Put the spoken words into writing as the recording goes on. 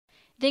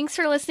Thanks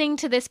for listening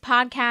to this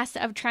podcast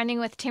of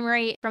Trending with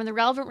Timmery from the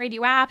Relevant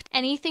Radio app.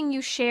 Anything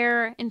you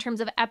share in terms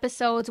of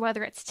episodes,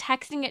 whether it's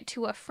texting it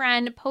to a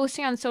friend,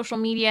 posting on social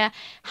media,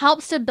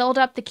 helps to build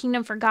up the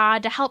kingdom for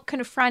God, to help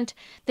confront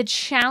the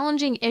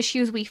challenging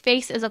issues we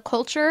face as a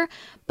culture,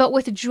 but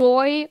with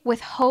joy, with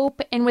hope,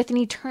 and with an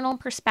eternal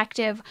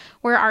perspective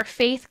where our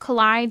faith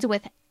collides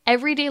with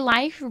everyday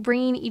life,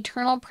 bringing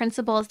eternal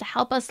principles to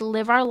help us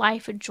live our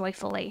life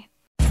joyfully.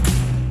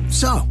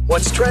 So,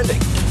 what's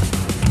trending?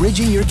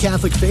 Bridging your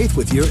Catholic faith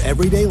with your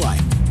everyday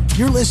life.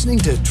 You're listening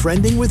to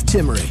Trending with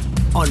Timmery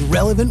on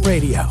Relevant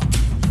Radio.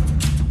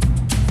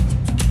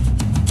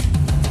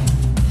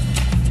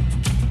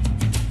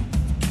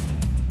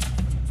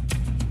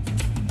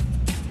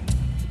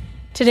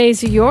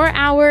 Today's your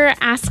hour,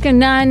 Ask a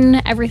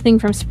Nun, everything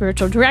from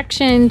spiritual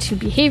direction to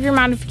behavior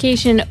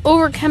modification,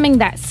 overcoming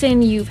that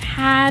sin you've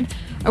had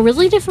a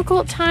really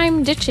difficult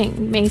time ditching.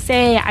 You may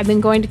say, I've been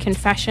going to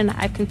confession,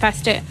 I've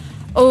confessed it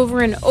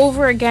over and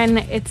over again.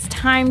 It's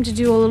time to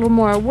do a little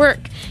more work.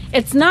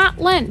 It's not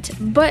Lent,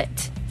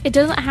 but it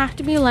doesn't have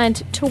to be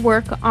Lent to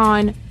work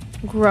on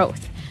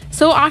growth.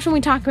 So often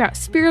we talk about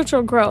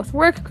spiritual growth,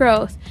 work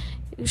growth,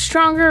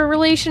 stronger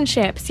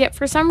relationships, yet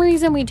for some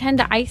reason we tend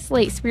to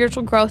isolate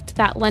spiritual growth to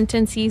that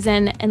Lenten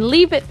season and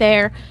leave it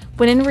there,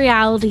 when in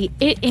reality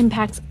it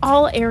impacts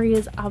all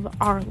areas of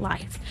our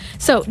life.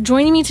 So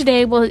joining me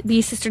today will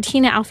be Sister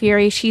Tina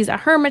Alfieri. She's a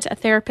hermit, a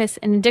therapist,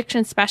 an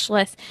addiction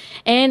specialist,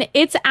 and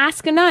it's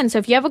Ask a Nun. So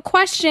if you have a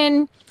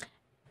question,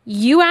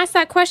 you ask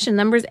that question.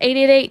 Number's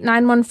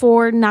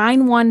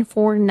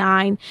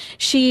 888-914-9149.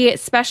 She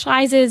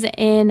specializes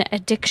in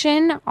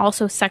addiction,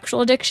 also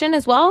sexual addiction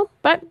as well,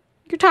 but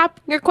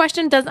your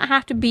question doesn't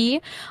have to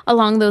be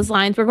along those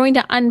lines. We're going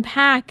to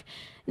unpack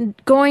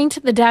going to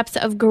the depths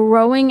of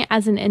growing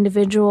as an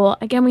individual.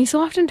 Again, we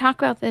so often talk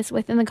about this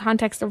within the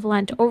context of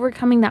Lent,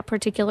 overcoming that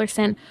particular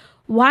sin.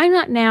 Why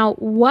not now?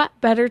 What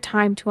better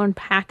time to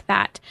unpack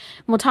that?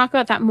 And we'll talk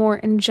about that more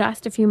in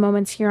just a few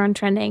moments here on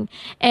Trending.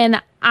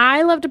 And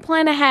I love to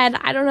plan ahead.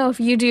 I don't know if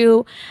you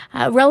do.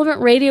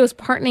 Relevant Radio is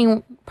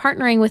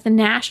partnering with the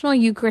National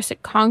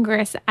Eucharistic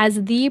Congress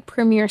as the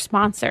premier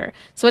sponsor.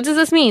 So what does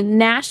this mean?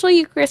 National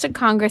Eucharistic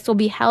Congress will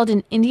be held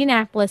in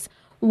Indianapolis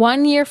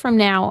 1 year from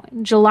now,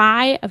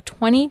 July of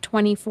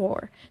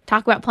 2024.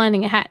 Talk about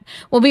planning ahead.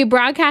 We'll be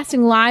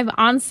broadcasting live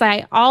on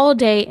site all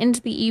day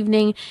into the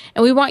evening,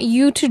 and we want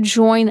you to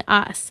join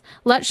us.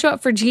 Let's show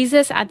up for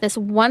Jesus at this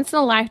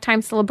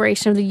once-in-a-lifetime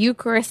celebration of the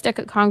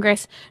Eucharistic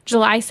Congress,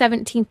 July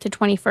 17th to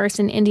 21st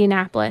in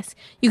Indianapolis.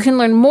 You can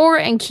learn more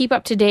and keep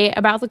up to date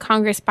about the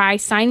Congress by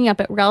signing up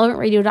at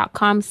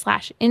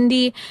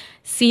relevantradio.com/Indy.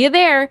 See you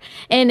there.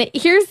 And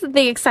here's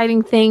the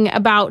exciting thing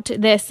about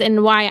this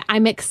and why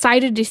I'm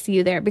excited to see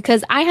you there,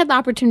 because I had the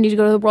opportunity to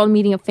go to the World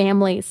Meeting of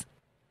Families,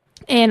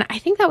 and I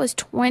think that was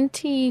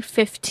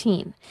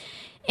 2015.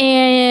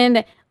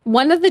 And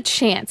one of the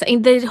chants,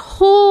 the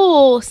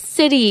whole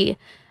city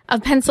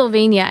of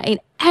Pennsylvania and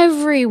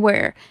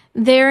everywhere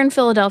there in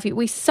Philadelphia,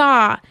 we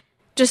saw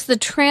just the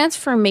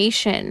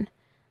transformation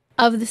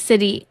of the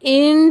city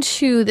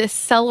into this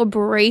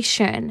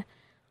celebration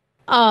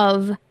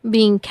of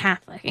being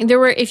Catholic. And there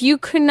were, if you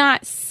could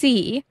not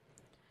see,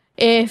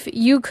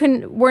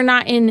 were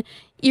not in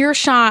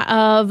earshot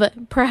of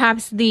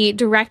perhaps the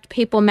direct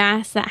papal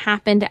mass that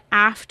happened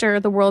after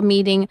the World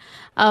Meeting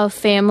of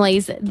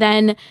Families,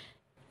 then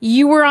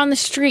you were on the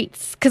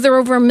streets, because there were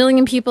over 1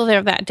 million people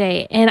there that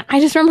day. And I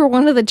just remember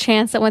one of the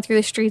chants that went through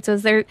the streets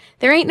was, there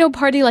ain't no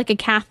party like a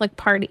Catholic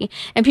party.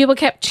 And people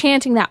kept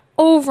chanting that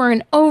over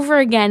and over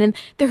again. And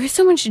there was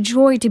so much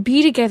joy to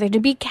be together,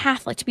 to be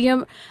Catholic, to be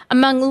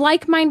among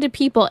like-minded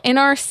people in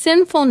our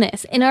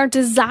sinfulness, in our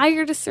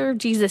desire to serve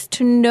Jesus,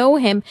 to know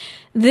him.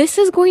 This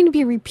is going to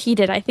be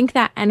repeated. I think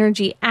that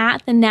energy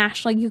at the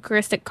National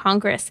Eucharistic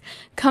Congress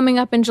coming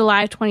up in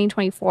July of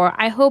 2024.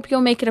 I hope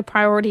you'll make it a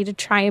priority to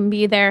try and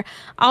be there.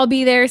 I'll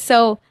be there,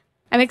 so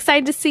I'm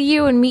excited to see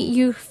you and meet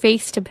you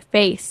face to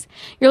face.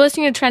 You're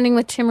listening to Trending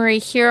with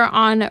Timmery here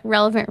on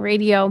Relevant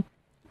Radio.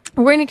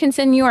 We're going to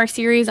continue our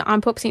series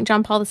on Pope St.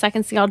 John Paul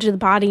II's theology of the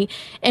body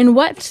and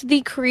what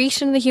the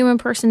creation of the human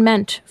person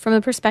meant from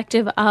the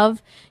perspective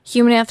of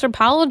human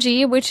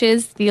anthropology, which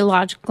is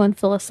theological and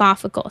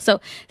philosophical.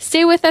 So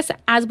stay with us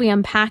as we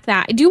unpack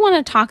that. I do want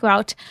to talk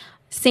about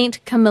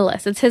St.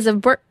 Camillus. It's his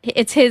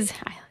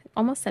I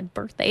almost said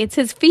birthday. It's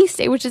his feast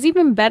day, which is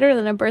even better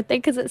than a birthday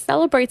because it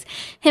celebrates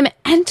him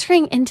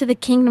entering into the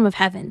kingdom of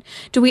heaven.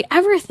 Do we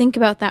ever think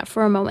about that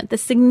for a moment? The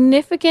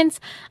significance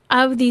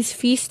of these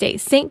feast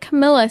days. St.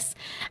 Camillus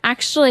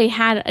actually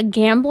had a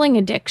gambling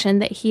addiction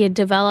that he had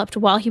developed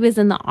while he was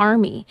in the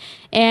army.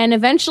 And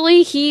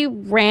eventually he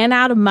ran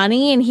out of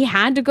money and he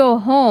had to go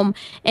home.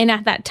 And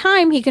at that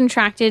time he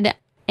contracted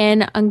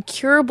an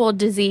incurable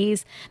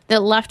disease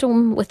that left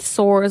him with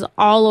sores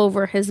all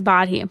over his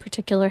body, in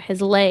particular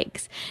his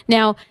legs.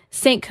 Now,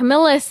 St.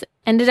 Camillus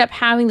ended up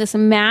having this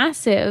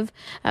massive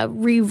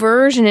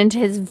reversion into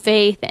his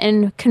faith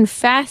and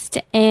confessed.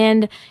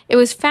 And it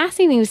was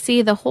fascinating to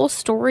see the whole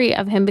story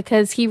of him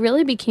because he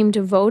really became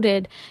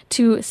devoted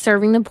to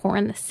serving the poor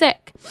and the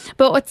sick.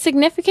 But what's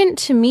significant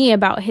to me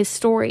about his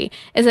story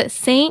is that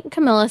St.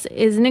 Camillus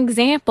is an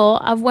example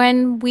of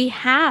when we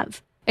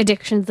have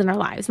addictions in our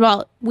lives.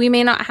 Well, we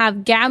may not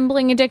have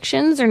gambling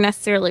addictions or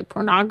necessarily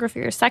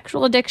pornography or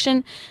sexual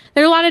addiction.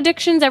 There are a lot of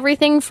addictions,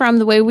 everything from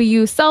the way we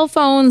use cell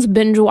phones,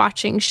 binge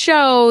watching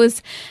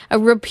shows,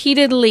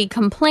 repeatedly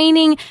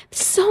complaining,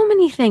 so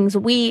many things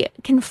we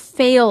can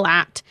fail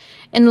at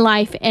in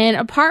life. And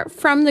apart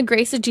from the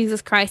grace of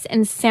Jesus Christ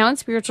and sound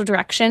spiritual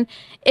direction,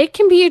 it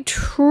can be a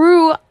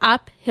true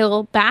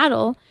uphill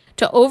battle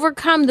to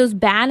overcome those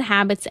bad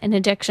habits and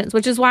addictions,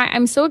 which is why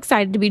I'm so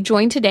excited to be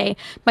joined today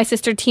by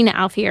Sister Tina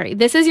Alfieri.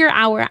 This is your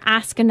hour,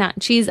 Ask a Nun.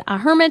 She's a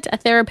hermit, a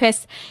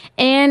therapist,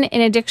 and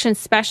an addiction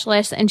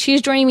specialist, and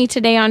she's joining me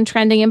today on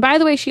Trending. And by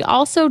the way, she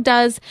also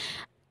does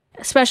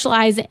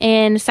specialize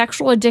in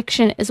sexual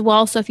addiction as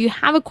well. So if you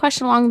have a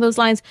question along those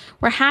lines,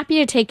 we're happy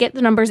to take it.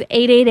 The number is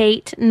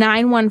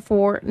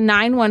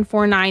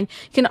 888-914-9149. You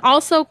can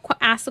also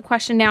ask the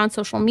question now on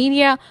social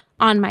media.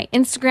 On my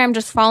Instagram,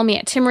 just follow me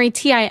at Timmerie,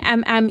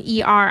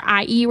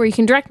 Timmerie, where you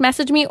can direct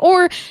message me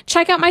or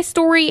check out my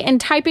story and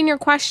type in your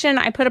question.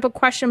 I put up a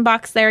question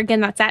box there.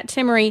 Again, that's at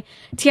Timmerie,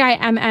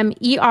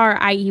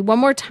 Timmerie. One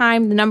more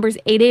time, the number is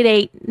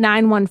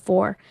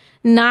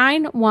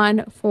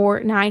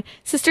 888-914-9149.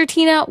 Sister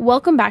Tina,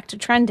 welcome back to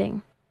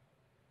Trending.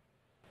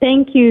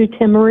 Thank you,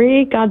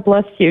 Timmerie. God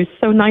bless you.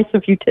 So nice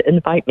of you to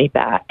invite me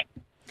back.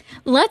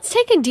 Let's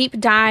take a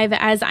deep dive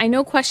as I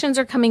know questions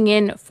are coming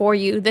in for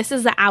you. This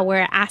is the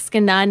hour, Ask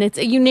a Nun. It's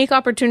a unique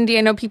opportunity.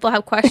 I know people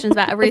have questions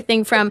about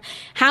everything from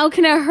how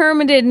can a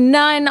hermited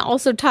nun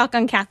also talk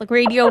on Catholic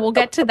radio? We'll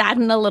get to that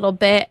in a little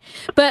bit.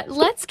 But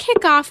let's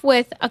kick off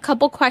with a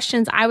couple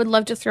questions I would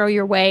love to throw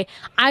your way.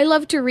 I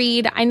love to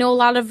read. I know a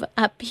lot of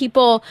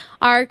people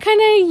are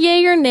kind of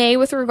yay or nay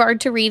with regard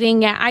to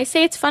reading. Yeah, I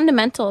say it's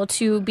fundamental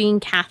to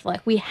being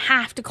Catholic. We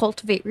have to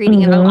cultivate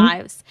reading in our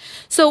lives.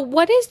 So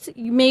what is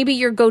maybe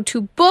your go-to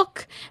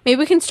book? Maybe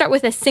we can start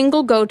with a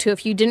single go-to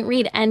if you didn't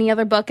read any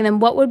other book, and then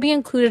what would be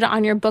included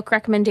on your book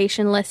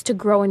recommendation list to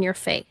grow in your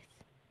faith?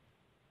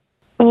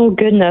 Oh,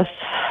 goodness.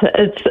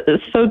 It's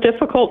so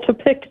difficult to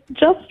pick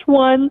just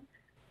one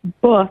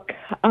book.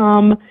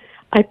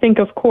 I think,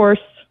 of course,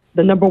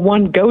 the number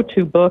one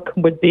go-to book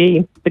would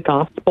be the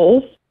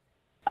Gospels,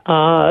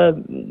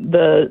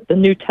 the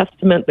New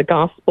Testament, the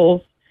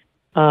Gospels,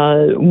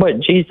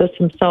 what Jesus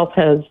himself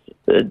has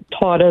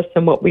taught us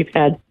and what we've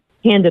had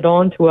handed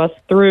on to us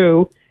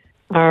through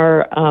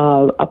our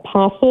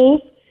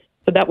apostles.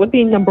 So that would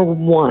be number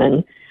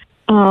one.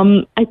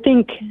 I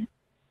think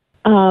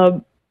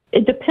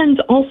it depends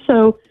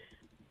also.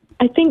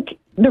 I think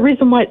the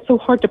reason why it's so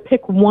hard to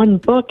pick one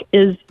book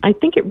is I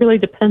think it really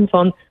depends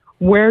on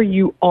where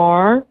you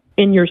are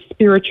in your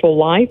spiritual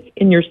life,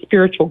 in your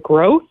spiritual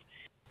growth.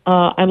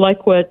 I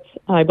like what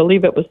I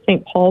believe it was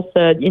St. Paul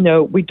said,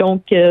 we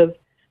don't give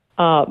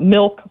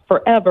milk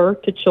forever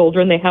to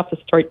children. They have to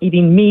start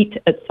eating meat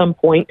at some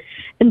point.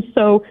 And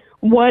so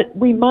what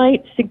we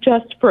might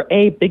suggest for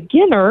a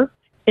beginner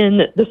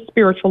in the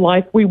spiritual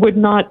life, we would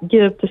not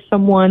give to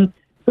someone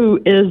who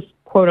is,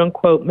 quote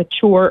unquote,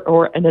 mature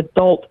or an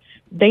adult.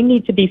 They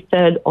need to be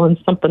fed on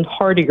something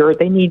heartier.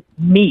 They need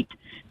meat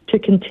to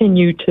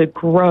continue to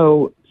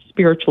grow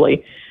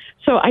spiritually.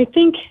 So I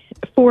think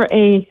for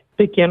a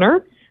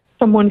beginner,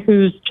 someone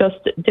who's just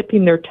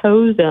dipping their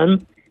toes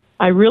in,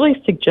 I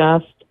really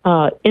suggest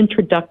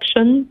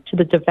Introduction to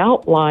the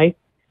Devout Life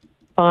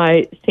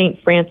by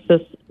St.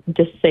 Francis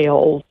de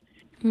Sales.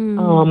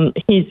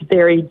 He's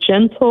very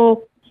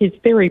gentle, he's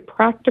very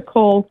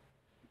practical,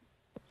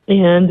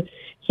 and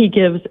he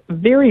gives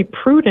very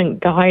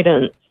prudent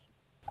guidance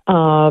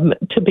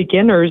to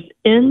beginners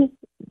in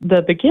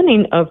the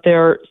beginning of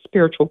their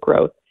spiritual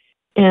growth.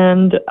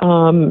 And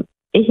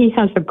he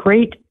has a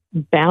great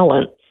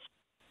balance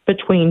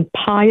between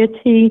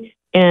piety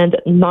and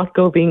not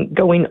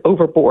going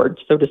overboard,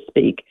 so to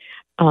speak.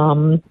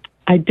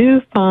 I do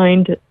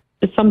find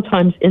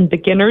sometimes in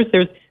beginners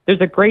there's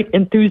a great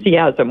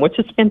enthusiasm, which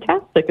is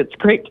fantastic. It's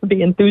great to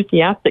be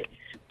enthusiastic,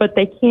 but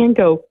they can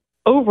go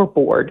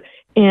overboard.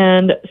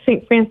 And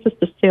St. Francis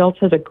de Sales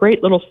has a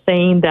great little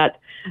saying that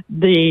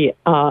the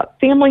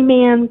family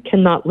man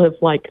cannot live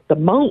like the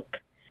monk,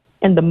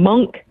 and the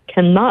monk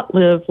cannot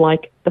live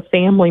like the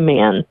family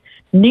man.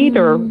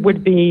 Neither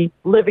would be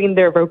living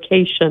their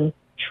vocation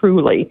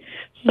truly.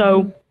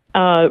 So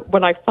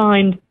what I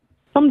find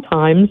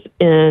sometimes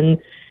in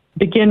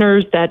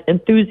beginners, that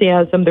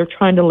enthusiasm, they're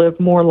trying to live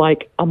more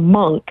like a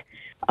monk.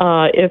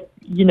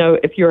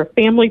 If you're a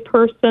family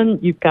person,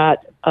 you've got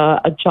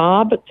a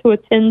job to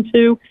attend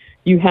to,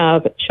 you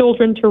have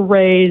children to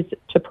raise,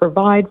 to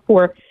provide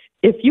for.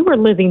 If you are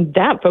living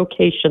that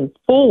vocation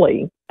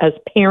fully as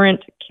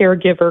parent,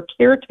 caregiver,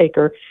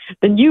 caretaker,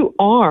 then you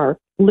are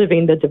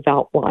living the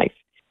devout life.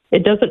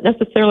 It doesn't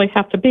necessarily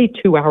have to be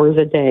 2 hours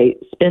a day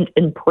spent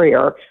in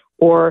prayer,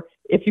 or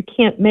if you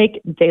can't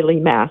make daily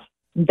Mass,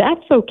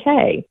 that's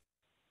okay.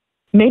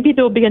 Maybe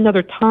there'll be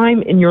another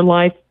time in your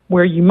life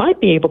where you might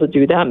be able to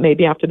do that,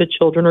 maybe after the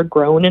children are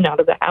grown and out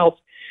of the house.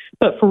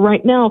 But for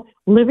right now,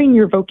 living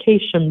your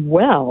vocation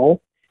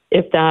well,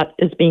 if that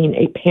is being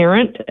a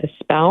parent, a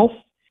spouse,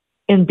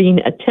 and being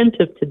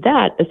attentive to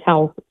that is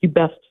how you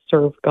best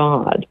serve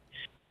God.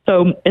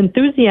 So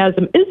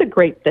enthusiasm is a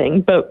great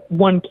thing, but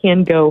one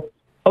can go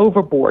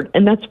overboard.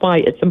 And that's why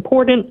it's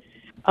important.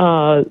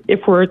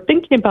 If we're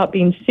thinking about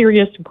being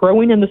serious,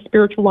 growing in the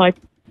spiritual life,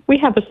 we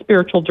have a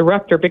spiritual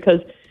director,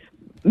 because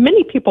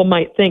many people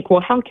might think,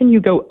 well, how can you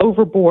go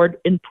overboard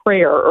in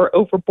prayer or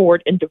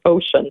overboard in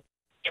devotion?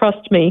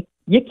 Trust me,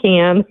 you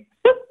can.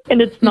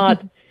 And it's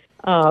not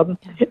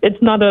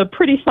a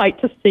pretty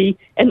sight to see.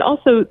 And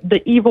also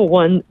the evil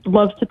one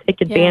loves to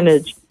take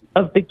advantage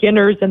of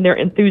beginners and their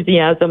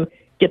enthusiasm,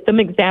 get them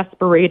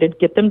exasperated,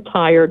 get them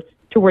tired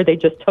to where they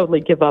just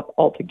totally give up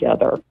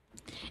altogether.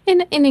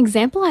 And an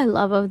example I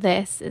love of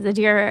this is a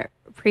dear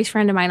priest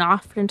friend of mine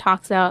often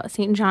talks about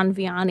St. John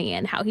Vianney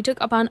and how he took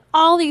upon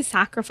all these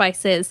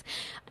sacrifices.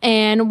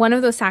 And one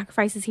of those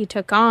sacrifices he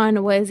took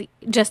on was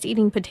just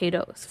eating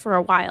potatoes for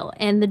a while.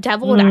 And the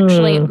devil would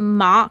actually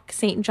mock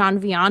St. John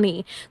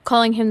Vianney,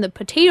 calling him the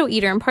potato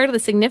eater. And part of the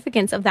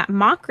significance of that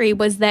mockery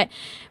was that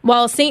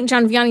while St.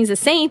 John Vianney is a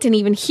saint, and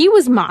even he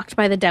was mocked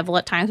by the devil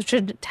at times, which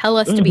should tell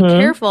us to be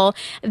careful,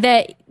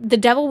 that the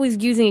devil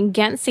was using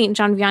against St.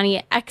 John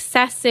Vianney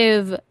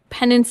excessive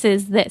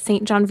penances that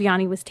St. John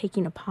Vianney was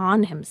taking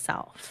upon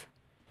himself.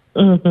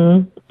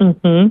 So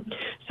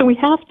we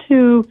have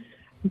to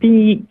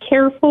be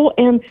careful,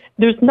 and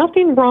there's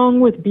nothing wrong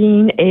with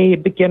being a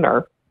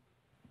beginner.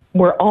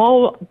 We're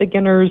all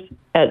beginners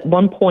at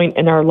one point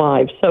in our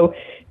lives. So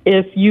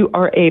if you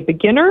are a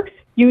beginner,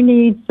 you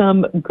need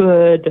some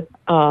good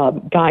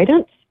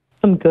guidance,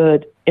 some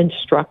good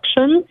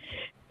instruction,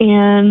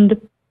 and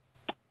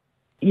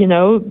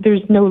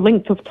there's no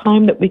length of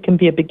time that we can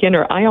be a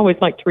beginner. I always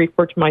like to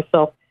refer to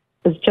myself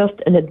as just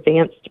an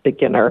advanced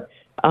beginner.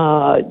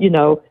 I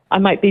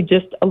might be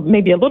just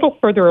maybe a little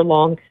further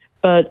along,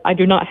 but I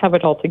do not have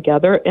it all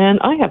together. And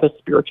I have a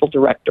spiritual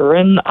director,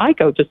 and I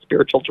go to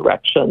spiritual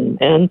direction,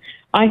 and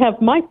I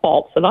have my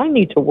faults that I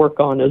need to work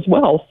on as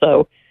well.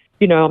 So,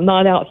 I'm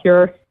not out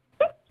here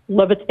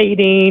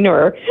levitating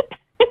or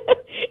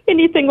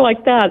anything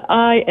like that.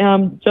 I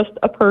am just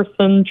a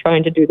person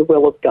trying to do the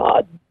will of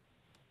God.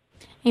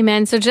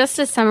 Amen. So just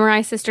to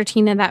summarize, Sister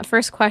Tina, that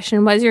first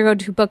question, what is your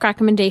go-to book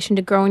recommendation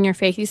to grow in your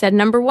faith? You said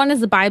number 1 is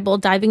the Bible,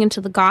 diving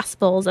into the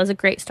Gospels as a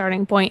great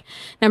starting point.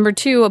 Number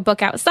 2, a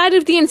book outside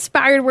of the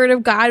inspired Word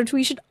of God, which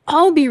we should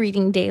all be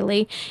reading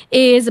daily,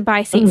 is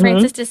by St.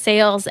 Francis de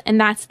Sales, and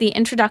that's the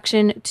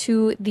Introduction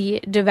to the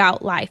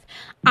Devout Life.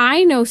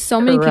 I know so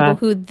many people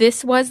who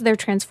this was their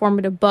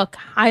transformative book,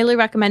 highly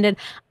recommended.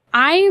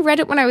 I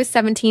read it when I was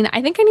 17.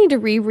 I think I need to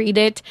reread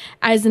it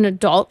as an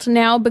adult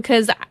now,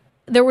 because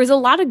there was a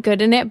lot of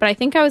good in it, but I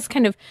think I was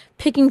kind of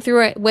picking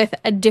through it with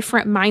a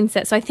different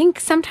mindset. So I think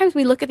sometimes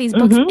we look at these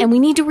books and we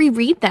need to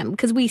reread them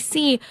because we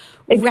see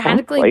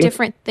radically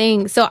different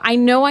things. So I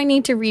know I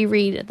need to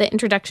reread the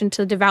Introduction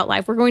to the Devout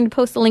Life. We're going to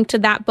post a link to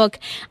that book.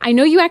 I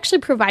know you actually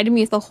provided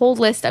me with a whole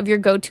list of your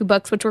go-to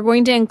books, which we're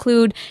going to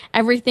include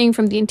everything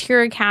from The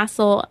Interior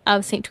Castle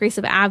of St.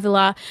 Teresa of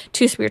Avila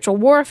to Spiritual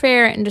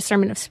Warfare and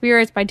Discernment of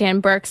Spirits by Dan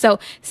Burke. So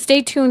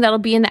stay tuned. That'll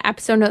be in the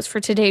episode notes for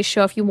today's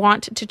show if you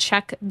want to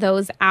check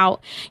those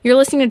out. You're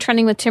listening to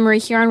Trending with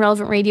Timmery here on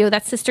Relevant Radio.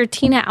 That's Sister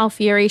Tina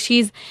Alfieri.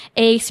 She's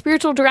a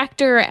spiritual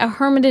director, a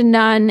hermit and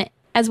nun,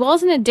 as well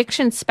as an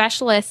addiction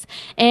specialist.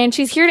 And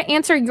she's here to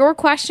answer your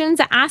questions.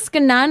 Ask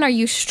a Nun. Are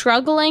you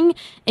struggling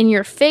in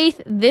your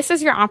faith? This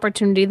is your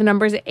opportunity. The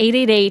number is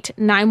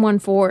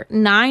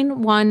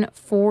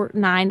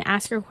 888-914-9149.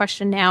 Ask your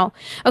question now.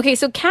 Okay,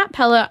 so Kat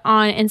Pella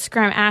on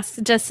Instagram asks,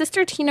 does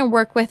Sister Tina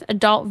work with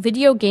adult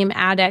video game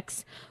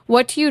addicts?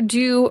 What do you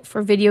do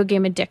for video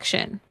game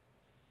addiction?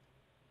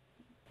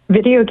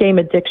 Video game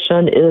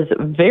addiction is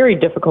very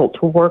difficult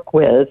to work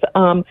with.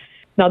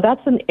 Now,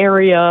 that's an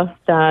area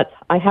that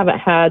I haven't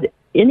had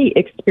any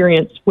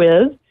experience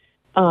with.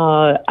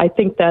 I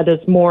think that is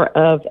more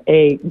of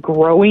a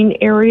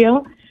growing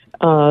area.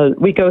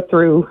 We go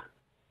through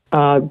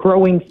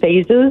growing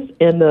phases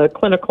in the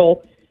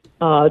clinical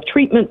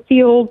treatment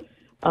field.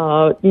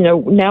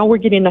 Now we're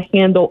getting a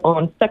handle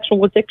on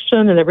sexual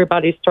addiction, and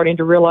everybody's starting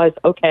to realize,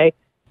 okay,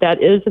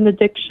 that is an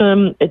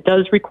addiction. It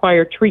does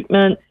require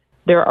treatment.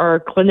 There are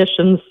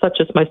clinicians such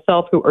as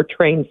myself who are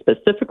trained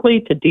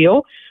specifically to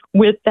deal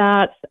with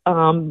that.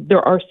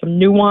 There are some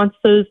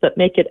nuances that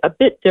make it a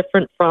bit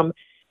different from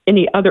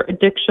any other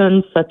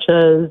addiction, such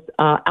as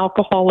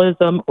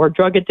alcoholism or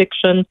drug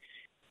addiction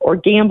or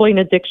gambling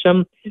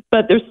addiction.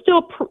 But there's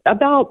still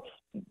about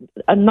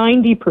a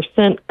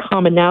 90%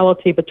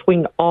 commonality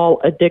between all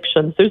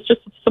addictions. There's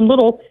just some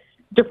little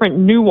different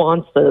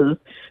nuances.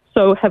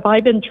 So have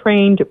I been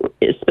trained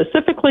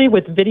specifically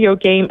with video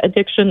game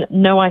addiction?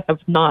 No, I have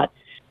not.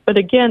 But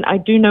again, I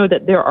do know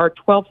that there are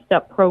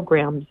 12-step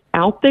programs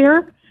out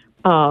there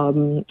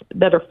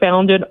that are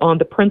founded on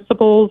the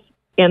principles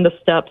and the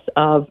steps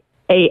of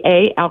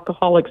AA,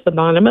 Alcoholics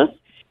Anonymous.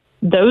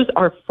 Those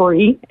are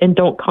free and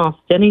don't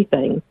cost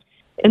anything.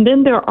 And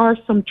then there are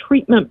some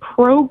treatment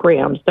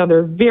programs. Now, there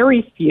are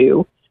very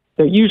few.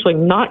 They're usually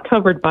not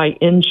covered by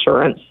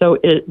insurance, so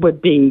it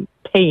would be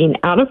paying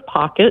out of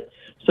pocket.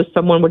 So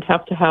someone would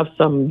have to have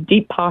some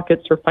deep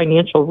pockets or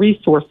financial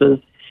resources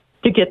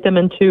to get them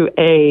into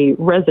a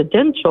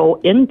residential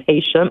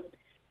inpatient,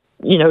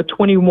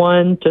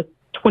 21 to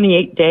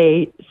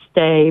 28-day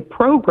stay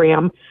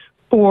program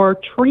for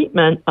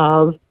treatment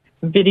of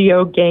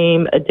video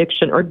game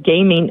addiction or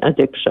gaming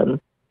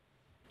addiction.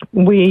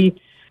 We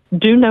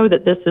do know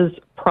that this is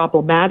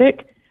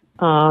problematic.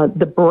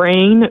 The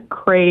brain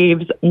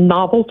craves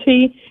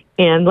novelty.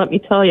 And let me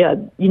tell you,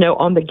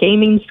 on the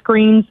gaming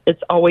screens,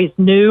 it's always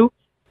new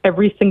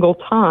every single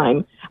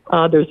time.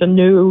 There's a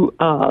new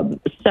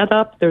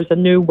setup. There's a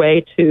new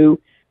way to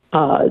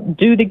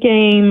do the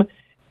game.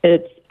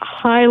 It's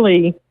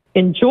highly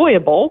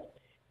enjoyable,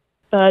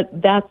 but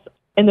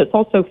it's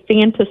also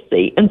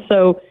fantasy. And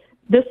so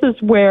this is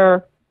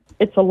where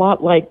it's a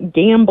lot like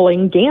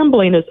gambling.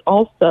 Gambling is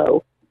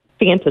also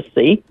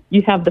fantasy.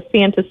 You have the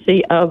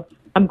fantasy of,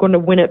 I'm going to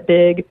win it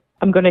big,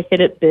 I'm going to hit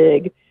it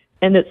big.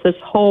 And it's this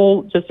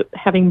whole just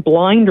having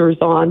blinders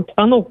on,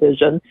 tunnel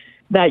vision,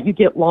 that you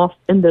get lost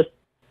in this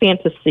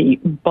fantasy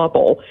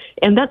bubble.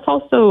 And that's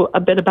also a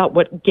bit about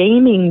what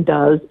gaming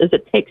does, is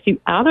it takes you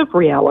out of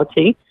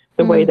reality,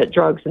 the way that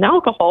drugs and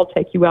alcohol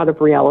take you out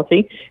of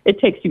reality. It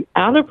takes you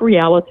out of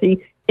reality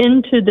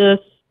into this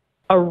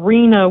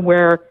arena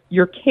where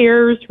your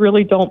cares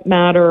really don't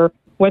matter,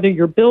 whether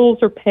your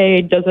bills are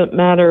paid doesn't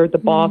matter, the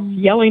boss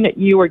yelling at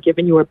you or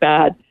giving you a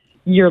bad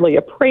yearly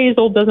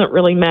appraisal doesn't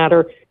really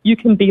matter. You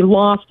can be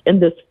lost in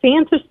this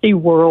fantasy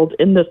world,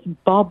 in this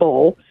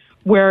bubble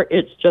where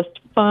it's just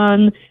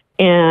fun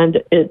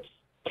and it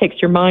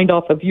takes your mind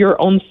off of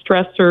your own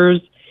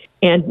stressors,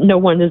 and no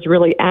one is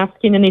really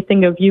asking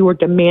anything of you or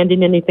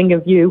demanding anything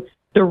of you.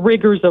 The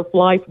rigors of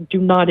life do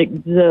not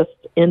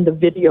exist in the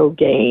video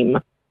game.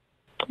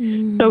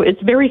 So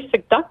it's very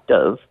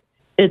seductive.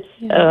 It's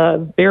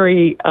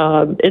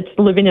it's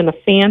living in a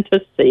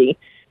fantasy.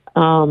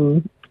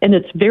 And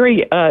it's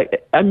very,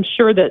 I'm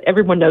sure that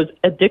everyone knows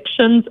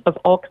addictions of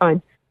all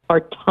kinds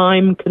are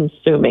time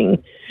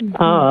consuming.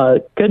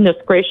 Goodness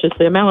gracious,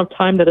 the amount of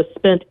time that is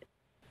spent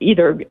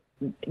either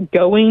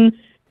going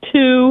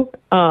to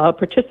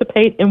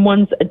participate in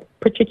one's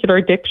particular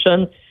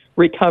addiction,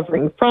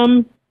 recovering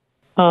from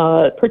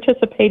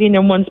participating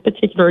in one's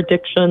particular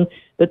addiction,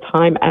 the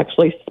time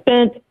actually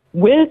spent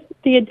with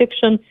the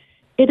addiction,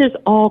 it is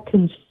all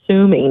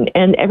consuming.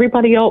 And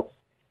everybody else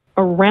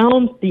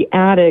around the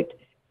addict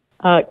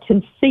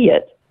can see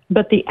it,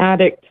 but the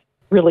addict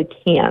really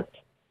can't.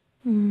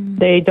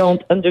 They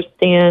don't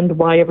understand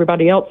why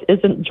everybody else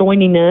isn't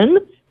joining in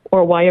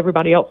or why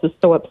everybody else is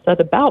so upset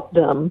about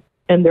them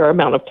and their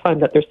amount of time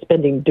that they're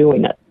spending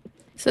doing it.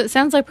 So it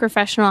sounds like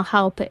professional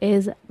help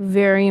is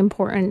very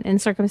important in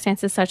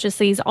circumstances such as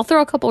these. I'll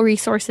throw a couple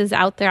resources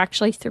out there,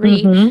 actually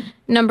 3.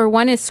 Number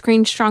one is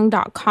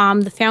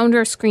ScreenStrong.com. The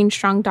founder of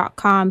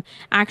ScreenStrong.com,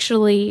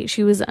 actually,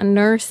 she was a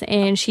nurse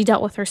and she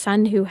dealt with her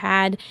son who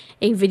had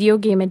a video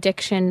game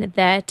addiction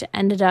that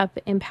ended up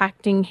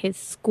impacting his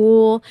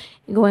school,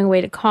 going away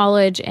to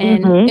college,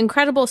 and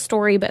incredible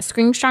story. But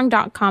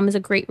ScreenStrong.com is a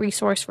great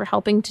resource for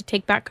helping to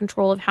take back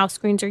control of how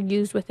screens are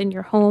used within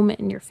your home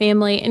and your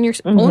family and your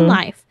own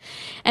life.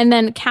 And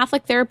then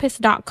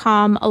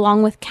CatholicTherapist.com,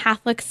 along with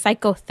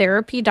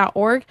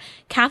CatholicPsychotherapy.org.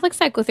 Catholic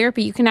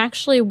Psychotherapy, you can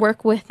actually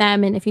work with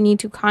them, and if you need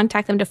to,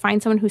 contact them to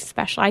find someone who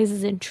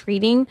specializes in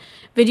treating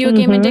video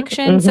game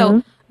addiction.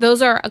 So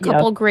those are a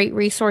couple great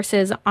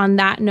resources on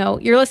that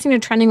note. You're listening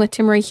to Trending with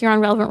Timmerie here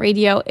on Relevant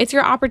Radio. It's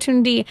your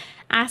opportunity.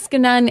 Ask a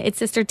Nun. It's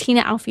Sister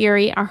Tina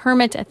Alfieri, a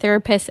hermit, a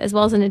therapist, as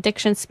well as an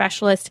addiction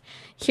specialist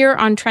here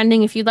on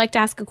Trending. If you'd like to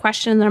ask a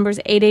question, the number is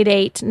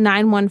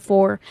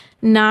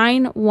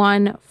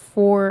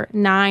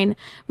 888-914-9149.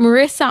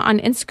 Marissa on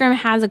Instagram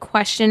has a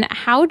question.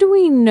 How do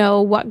we know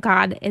what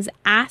God is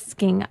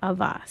asking of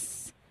us?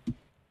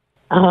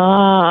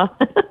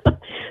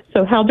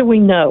 So how do we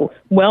know?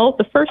 Well,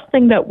 the first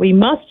thing that we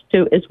must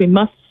do is we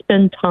must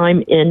spend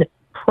time in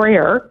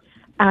prayer,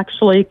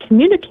 actually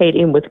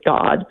communicating with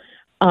God,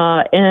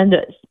 and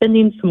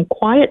spending some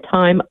quiet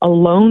time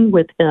alone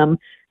with Him,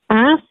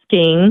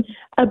 asking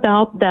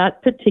about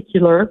that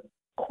particular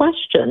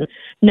question.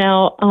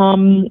 Now,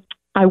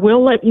 I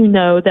will let you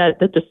know that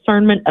the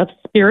discernment of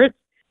spirits,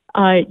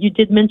 you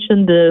did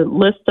mention the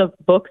list of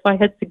books I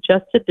had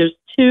suggested. There's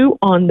 2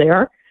 on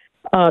there.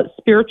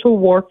 Spiritual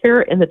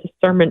Warfare and the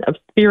Discernment of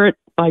Spirits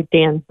by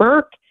Dan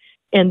Burke,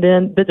 and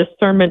then The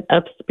Discernment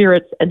of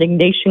Spirits, an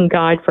Ignatian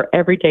Guide for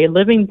Everyday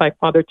Living by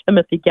Father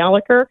Timothy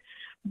Gallagher.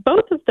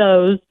 Both of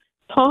those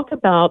talk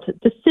about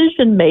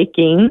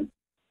decision-making,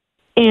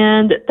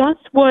 and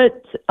that's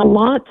what a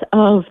lot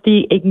of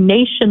the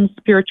Ignatian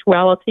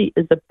spirituality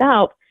is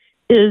about,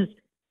 is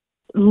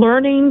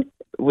learning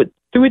with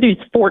through these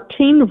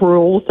 14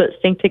 rules that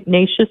St.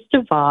 Ignatius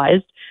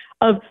devised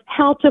of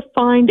how to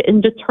find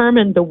and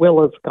determine the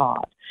will of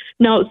God.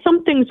 Now,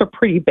 some things are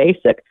pretty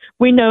basic.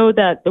 We know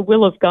that the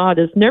will of God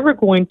is never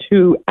going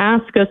to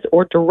ask us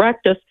or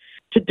direct us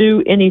to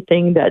do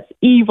anything that's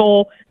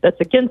evil, that's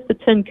against the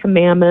Ten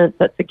Commandments,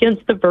 that's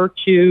against the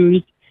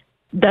virtues.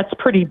 That's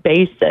pretty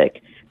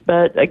basic.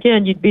 But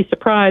again, you'd be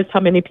surprised how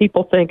many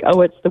people think,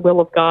 oh, it's the will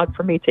of God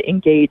for me to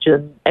engage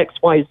in X,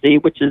 Y, Z,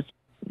 which is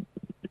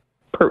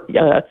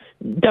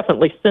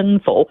definitely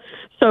sinful.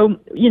 So,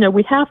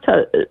 we have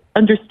to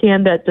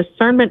understand that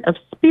discernment of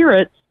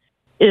spirits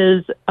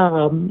is,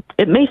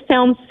 it may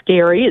sound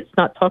scary. It's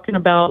not talking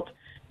about,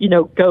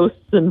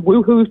 ghosts and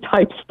woohoo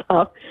type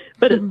stuff,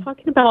 but it's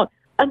talking about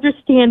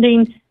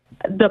understanding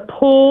the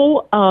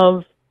pull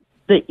of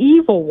the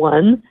evil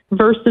one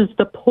versus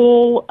the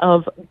pull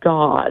of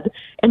God.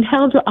 And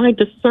how do I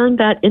discern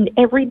that in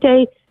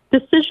everyday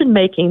decision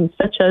making,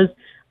 such as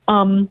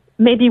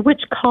maybe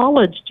which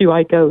college do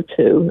I go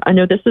to? I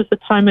know this is the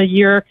time of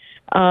year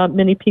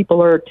many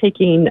people are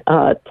taking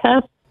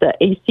tests, the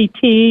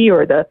ACT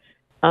or the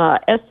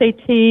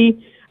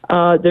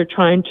SAT. They're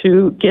trying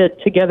to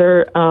get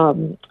together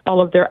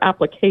all of their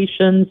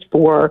applications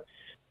for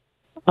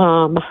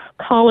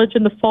college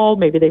in the fall.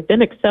 Maybe they've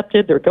been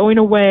accepted, they're going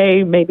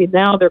away. Maybe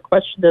now their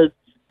question is,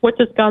 what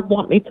does God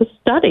want me to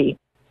study?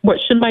 What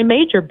should my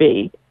major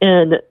be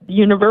in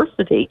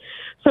university?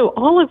 So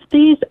all of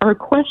these are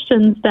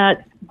questions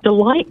that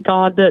delight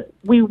God, that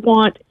we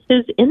want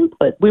His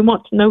input. We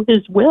want to know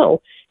His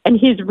will, and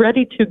He's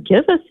ready to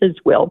give us His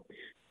will.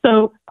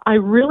 So I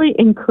really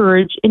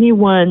encourage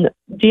anyone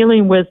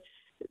dealing with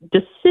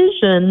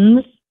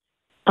decisions,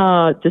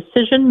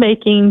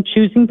 decision-making,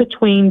 choosing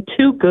between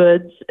two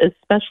goods,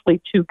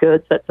 especially two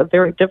goods. That's a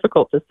very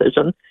difficult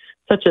decision,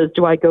 such as,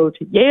 do I go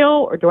to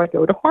Yale or do I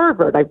go to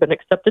Harvard? I've been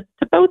accepted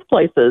to both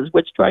places.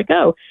 Which do I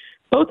go?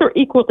 Both are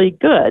equally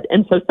good.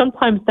 And so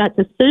sometimes that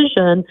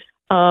decision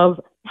of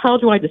how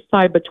do I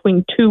decide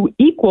between two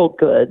equal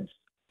goods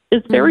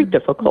is very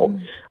difficult.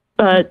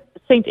 But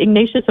St.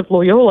 Ignatius of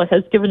Loyola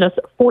has given us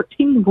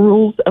 14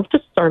 rules of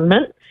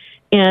discernment.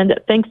 And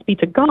thanks be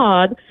to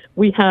God,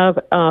 we have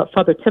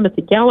Father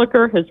Timothy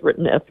Gallagher has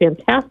written a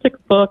fantastic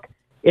book.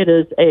 It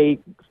is a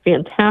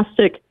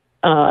fantastic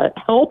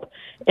help.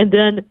 And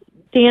then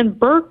Dan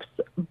Burke's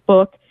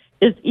book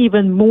is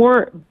even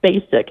more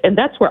basic. And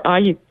that's where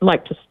I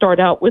like to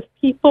start out with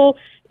people,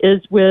 is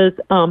with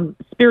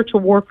spiritual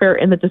warfare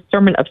and the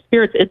discernment of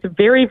spirits. It's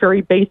very,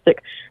 very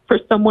basic. For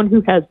someone who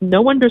has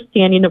no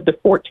understanding of the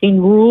 14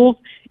 rules,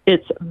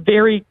 it's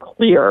very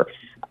clear.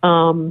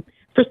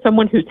 For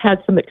someone who's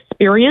had some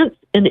experience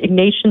in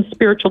Ignatian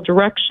spiritual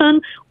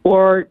direction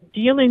or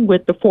dealing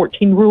with the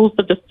 14 rules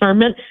of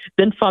discernment,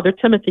 then Father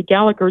Timothy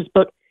Gallagher's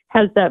book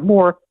has that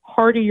more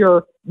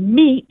heartier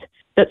meat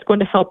that's going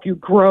to help you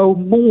grow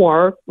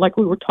more, like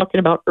we were talking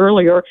about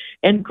earlier,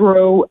 and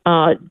grow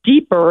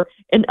deeper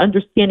in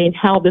understanding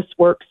how this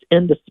works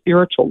in the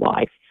spiritual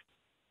life.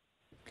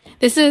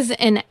 This is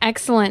an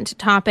excellent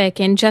topic.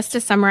 And just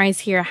to summarize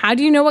here, how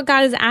do you know what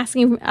God is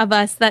asking of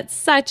us? That's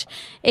such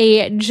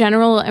a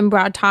general and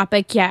broad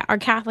topic, yet our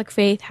Catholic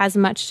faith has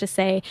much to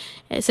say.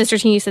 Sister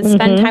Tina said,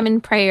 spend time in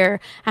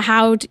prayer.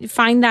 How to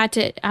find that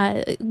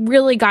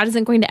really God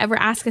isn't going to ever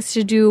ask us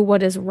to do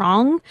what is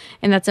wrong.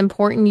 And that's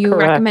important. You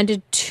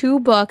recommended 2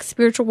 books,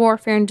 Spiritual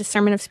Warfare and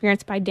Discernment of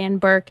Spirits by Dan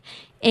Burke,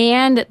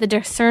 and The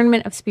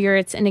Discernment of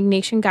Spirits, an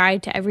Ignatian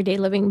Guide to Everyday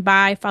Living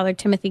by Father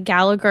Timothy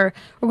Gallagher.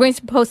 We're going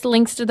to post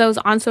links to those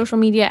on social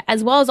media,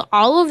 as well as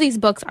all of these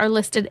books are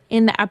listed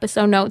in the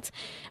episode notes.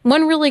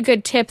 One really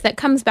good tip that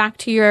comes back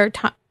to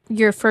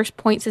your first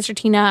point, Sister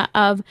Tina,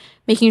 of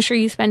making sure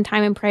you spend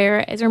time in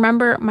prayer is,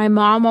 remember, my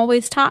mom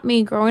always taught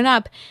me growing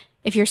up,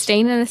 if you're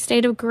staying in a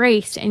state of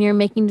grace and you're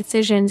making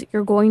decisions,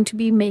 you're going to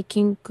be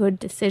making good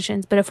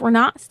decisions. But if we're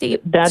not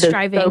striving... That is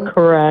so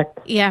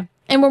correct. Yeah.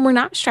 And when we're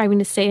not striving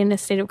to stay in a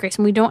state of grace,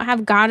 and we don't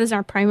have God as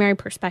our primary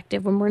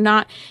perspective, when we're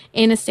not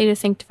in a state of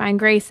sanctifying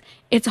grace,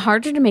 it's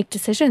harder to make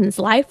decisions.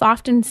 Life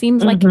often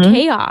seems like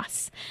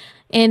chaos.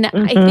 And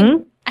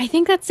I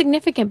think that's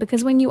significant,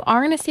 because when you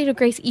are in a state of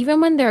grace,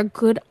 even when there are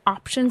good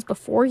options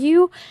before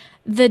you,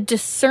 the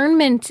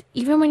discernment,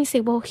 even when you say,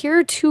 well, here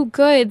are 2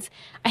 goods,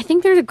 I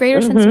think there's a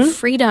greater sense of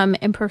freedom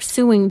in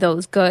pursuing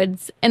those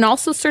goods, and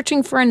also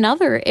searching for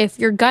another if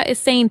your gut is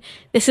saying,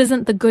 this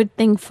isn't the good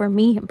thing for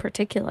me in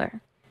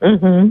particular.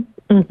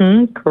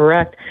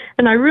 Correct.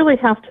 And I really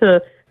have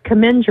to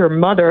commend your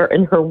mother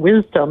and her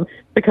wisdom,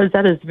 because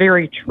that is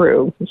very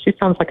true. She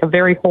sounds like a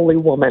very holy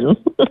woman.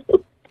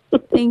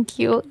 Thank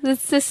you. This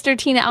is Sister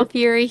Tina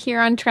Alfieri here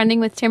on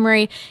Trending with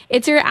Timmerie.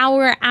 It's your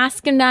hour.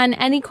 Ask a Nun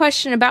any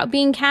question about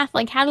being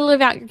Catholic, how to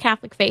live out your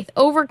Catholic faith,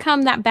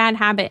 overcome that bad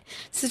habit.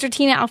 Sister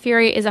Tina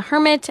Alfieri is a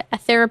hermit, a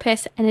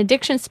therapist, an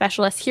addiction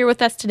specialist here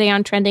with us today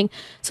on Trending.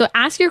 So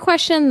ask your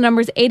question. The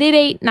number is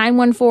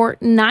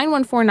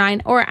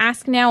 888-914-9149, or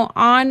ask now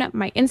on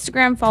my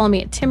Instagram. Follow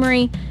me at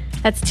Timmerie.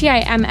 That's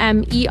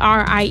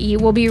Timmerie.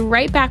 We'll be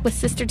right back with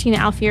Sister Tina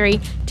Alfieri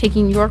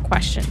taking your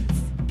questions.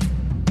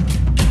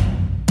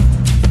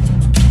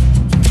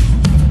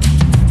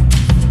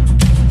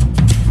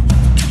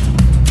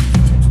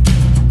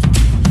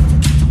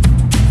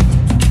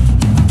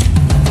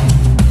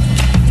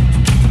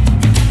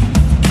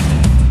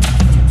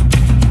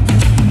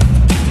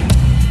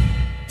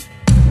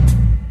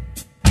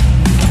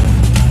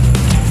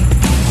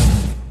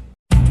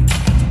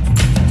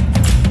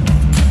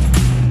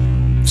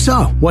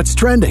 What's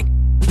trending?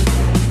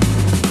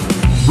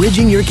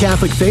 Bridging your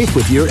Catholic faith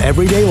with your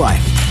everyday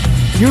life.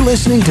 You're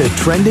listening to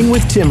Trending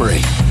with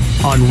Timmerie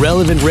on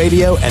Relevant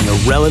Radio and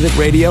the Relevant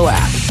Radio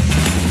app.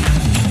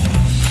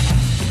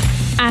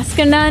 Ask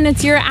a Nun.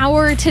 It's your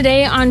hour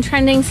today on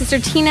Trending. Sister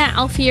Tina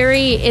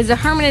Alfieri is a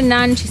hermit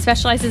nun. She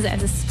specializes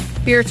as a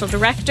spiritual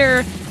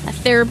director,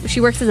 she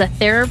works as a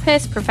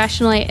therapist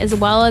professionally as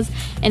well as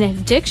an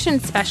addiction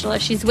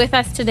specialist. She's with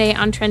us today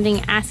on Trending,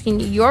 asking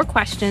your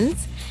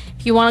questions.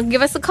 If you want to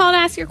give us a call to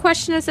ask your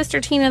question of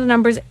Sister Tina, the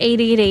number is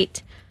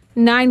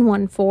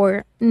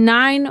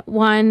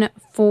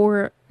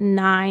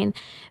 888-914-9149.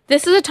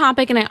 This is a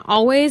topic, and I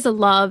always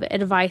love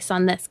advice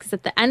on this because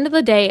at the end of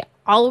the day,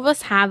 all of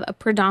us have a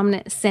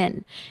predominant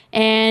sin.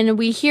 And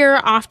we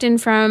hear often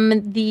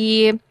from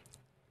the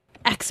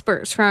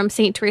experts, from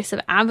St. Teresa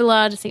of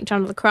Avila to St.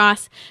 John of the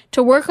Cross,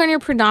 to work on your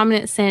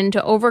predominant sin,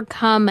 to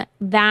overcome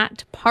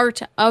that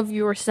part of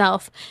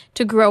yourself,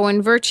 to grow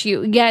in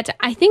virtue. Yet,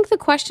 I think the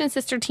question,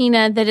 Sister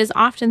Tina, that is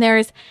often there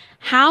is,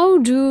 how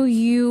do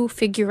you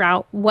figure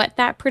out what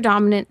that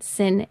predominant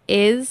sin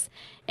is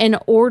in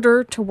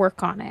order to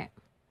work on it?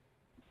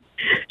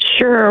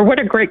 Sure. What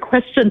a great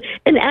question.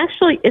 And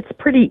actually, it's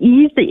pretty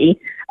easy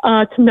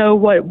to know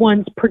what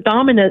one's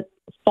predominant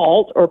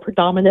fault or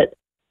predominant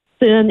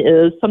sin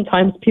is.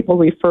 Sometimes people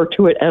refer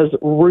to it as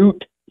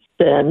root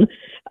sin.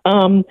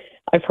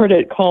 I've heard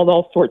it called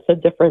all sorts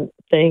of different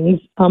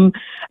things.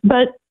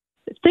 But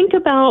think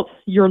about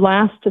your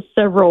last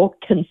several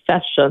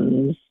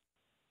confessions.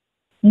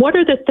 What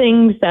are the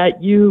things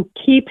that you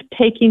keep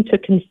taking to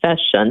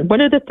confession?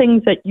 What are the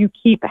things that you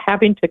keep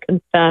having to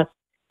confess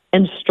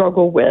and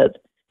struggle with?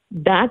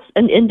 That's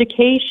an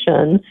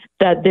indication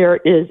that there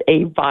is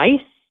a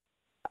vice,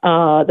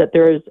 that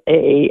there is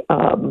a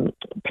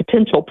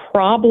potential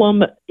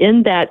problem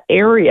in that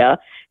area.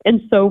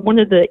 And so one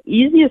of the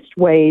easiest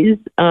ways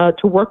to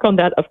work on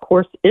that, of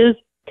course, is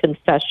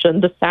confession,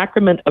 the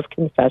sacrament of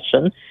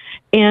confession,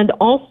 and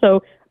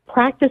also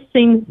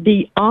practicing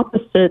the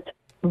opposite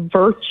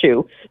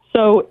virtue.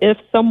 So if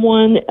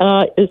someone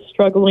is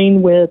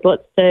struggling with,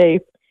 let's say,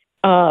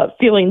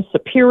 feeling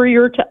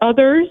superior to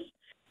others,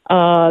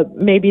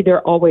 maybe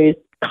they're always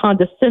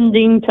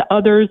condescending to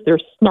others, they're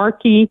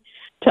snarky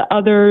to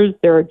others,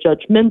 they're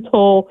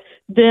judgmental,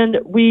 then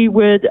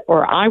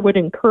I would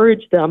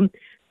encourage them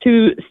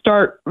to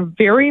start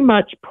very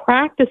much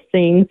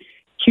practicing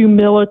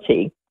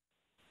humility,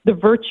 the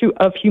virtue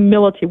of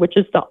humility, which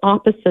is the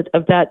opposite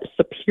of that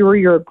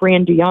superior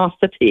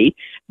grandiosity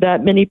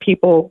that many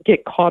people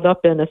get caught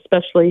up in,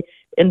 especially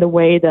in the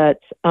way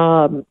that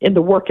in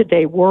the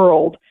workaday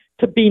world,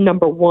 to be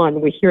number one.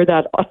 We hear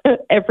that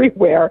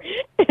everywhere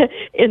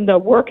in the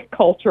work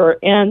culture.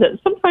 And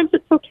sometimes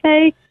it's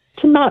okay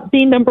to not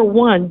be number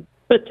one,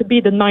 but to be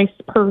the nice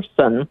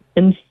person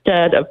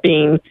instead of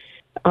being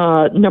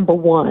number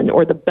one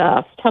or the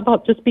best. How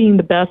about just being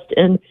the best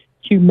in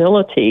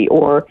humility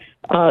or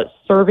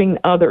serving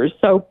others?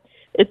 So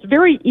it's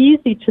very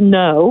easy to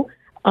know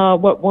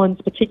what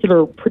one's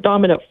particular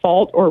predominant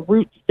fault or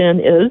root sin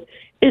is.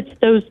 It's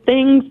those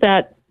things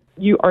that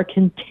you are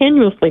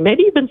continuously,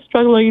 maybe even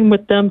struggling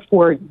with them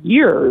for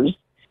years.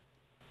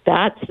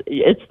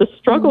 It's the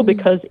struggle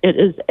because it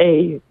is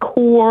a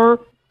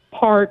core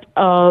part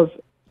of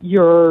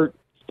your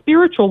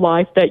spiritual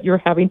life that you're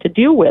having to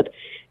deal with.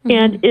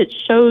 And it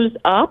shows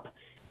up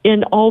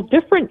in all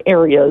different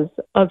areas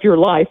of your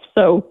life.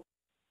 So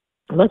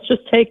let's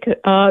just take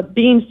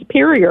being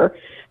superior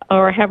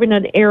or having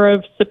an air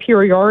of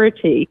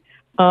superiority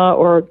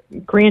or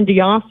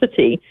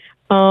grandiosity.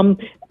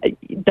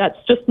 That's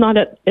just not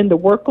in the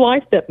work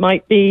life. That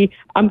might be,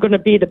 I'm going to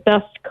be the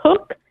best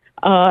cook,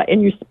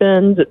 and you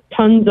spend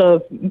tons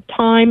of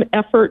time,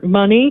 effort,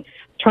 money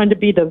trying to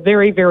be the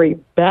very, very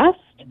best,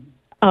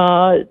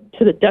 to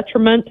the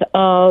detriment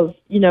of,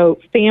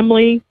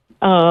 family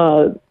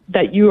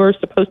that you are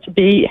supposed to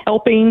be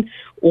helping,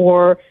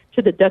 or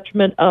to the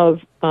detriment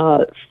of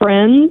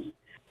friends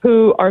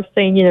who are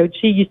saying,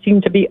 gee, you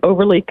seem to be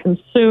overly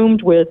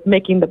consumed with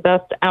making the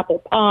best apple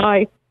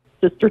pie.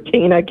 Sister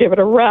Tina, give it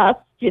a rest,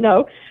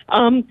 So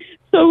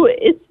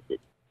it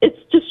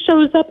just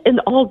shows up in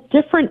all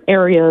different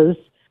areas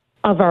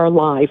of our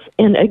life.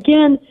 And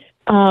again,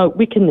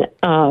 we can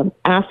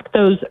ask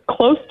those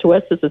close to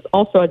us. This is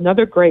also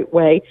another great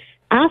way.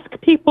 Ask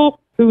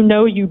people who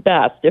know you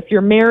best. If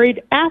you're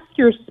married, ask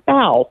your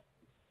spouse.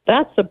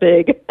 That's a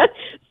big,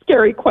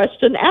 scary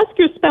question. Ask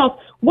your spouse,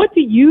 what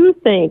do you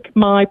think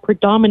my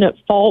predominant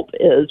fault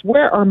is?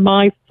 Where are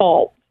my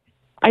faults?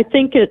 I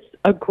think it's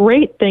a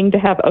great thing to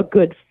have a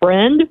good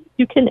friend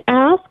you can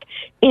ask.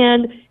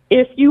 And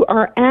if you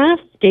are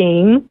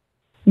asking,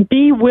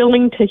 be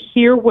willing to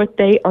hear what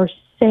they are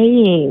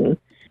saying.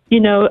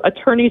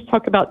 Attorneys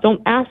talk about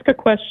don't ask a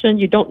question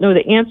you don't know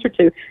the answer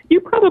to. You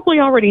probably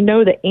already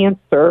know the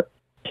answer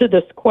to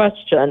this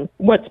question.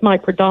 What's my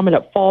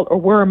predominant fault, or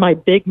where are my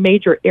big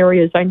major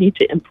areas I need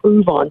to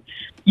improve on?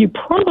 You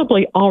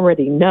probably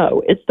already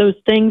know. It's those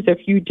things,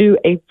 if you do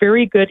a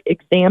very good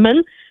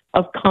examine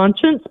of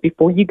conscience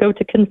before you go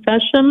to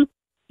confession,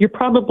 you're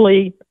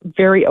probably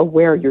very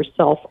aware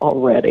yourself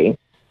already.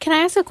 Can I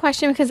ask a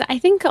question? Because I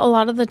think a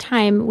lot of the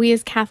time, we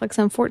as Catholics,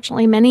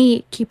 unfortunately,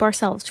 many keep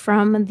ourselves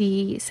from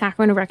the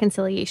sacrament of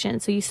reconciliation.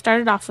 So you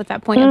started off with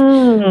that point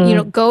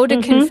of, go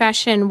to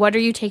confession. What are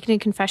you taking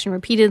to confession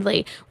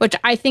repeatedly? Which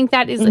I think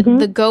that is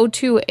the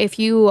go-to if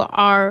you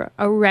are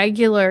a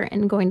regular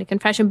in going to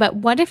confession. But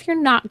what if you're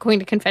not going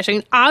to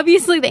confession?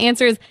 Obviously, the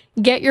answer is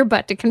get your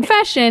butt to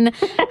confession.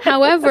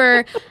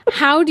 However,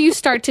 how do you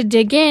start to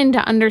dig in to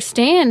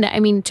understand,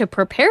 to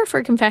prepare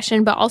for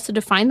confession, but also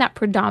to find that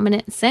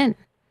predominant sin?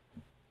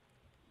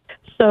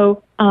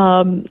 So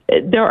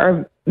there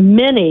are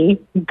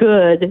many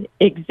good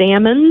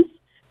examines.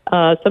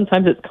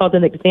 Sometimes it's called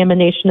an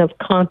examination of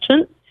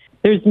conscience.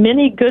 There's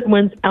many good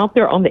ones out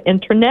there on the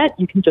internet.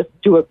 You can just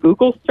do a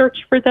Google search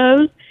for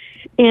those.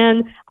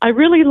 And I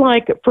really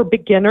like, for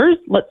beginners,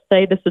 let's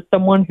say this is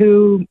someone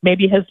who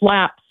maybe has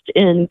lapsed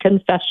in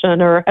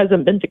confession or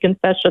hasn't been to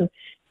confession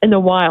in a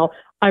while.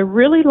 I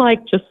really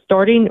like just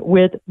starting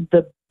with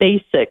the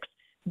basics,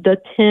 the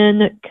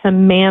 10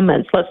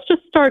 Commandments. Let's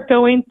just start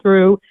going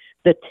through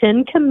the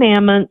 10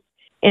 Commandments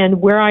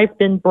and where I've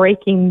been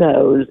breaking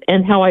those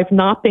and how I've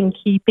not been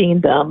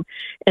keeping them.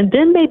 And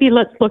then maybe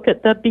let's look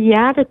at the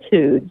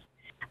Beatitudes.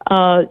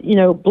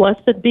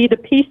 Blessed be the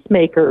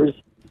peacemakers.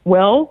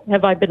 Well,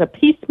 have I been a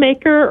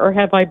peacemaker or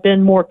have I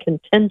been more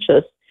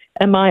contentious?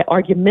 Am I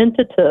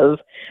argumentative?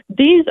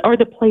 These are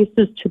the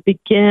places to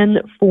begin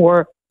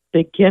for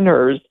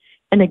beginners.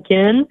 And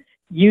again,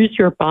 use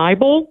your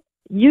Bible,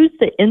 use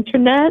the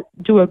internet,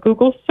 do a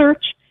Google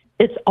search.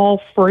 It's all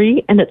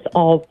free and it's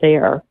all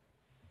there.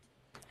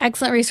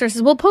 Excellent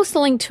resources. We'll post a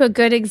link to a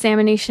good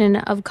examination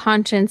of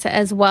conscience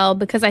as well,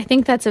 because I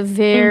think that's a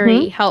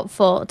very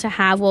helpful to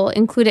have. We'll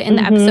include it in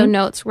the episode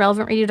notes,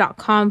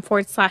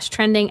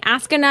 relevantradio.com/trending.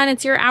 Ask a Nun.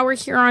 It's your hour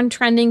here on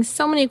Trending.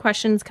 So many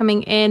questions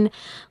coming in.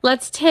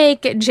 Let's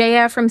take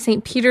Jaya from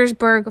St.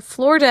 Petersburg,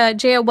 Florida.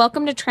 Jaya,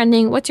 welcome to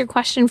Trending. What's your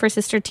question for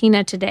Sister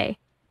Tina today?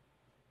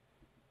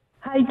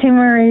 Hi,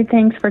 Timmerie.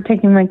 Thanks for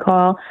taking my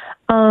call.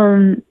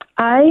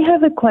 I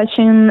have a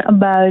question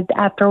about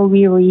after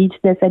we reach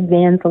this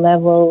advanced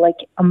level, like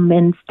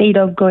in state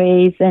of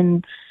grace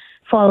and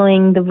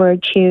following the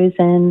virtues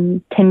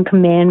and 10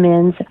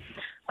 Commandments,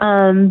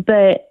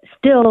 but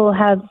still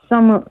have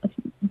some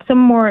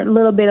more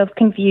little bit of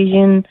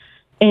confusion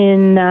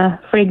in,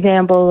 for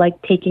example,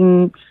 like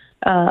taking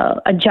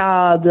a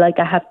job, like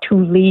I have 2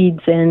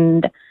 leads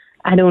and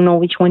I don't know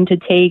which one to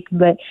take,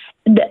 but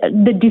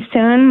the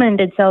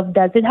discernment itself,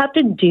 does it have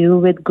to do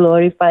with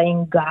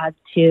glorifying God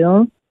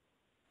too?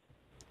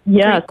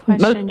 Yes,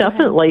 most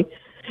definitely.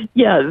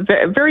 Yeah,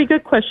 very, very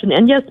good question.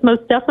 And yes,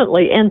 most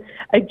definitely. And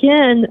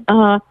again,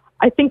 I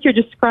think you're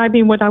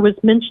describing what I was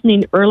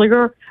mentioning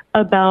earlier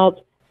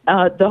about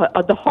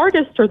the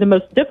hardest or the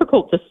most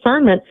difficult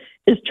discernment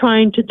is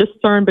trying to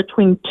discern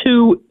between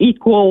 2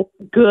 equal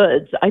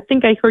goods. I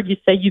think I heard you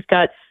say you've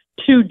got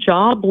 2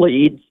 job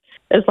leads.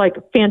 It's like,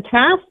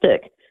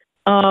 fantastic.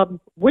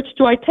 Which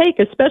do I take,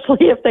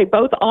 especially if they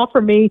both offer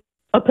me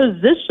a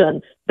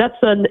position? That's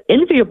an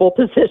enviable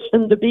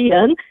position to be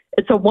in.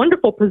 It's a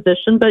wonderful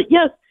position. But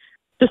yes,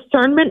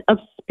 discernment of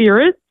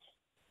spirits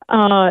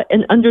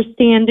and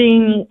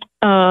understanding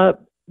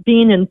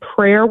being in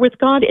prayer with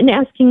God and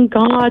asking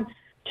God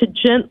to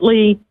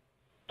gently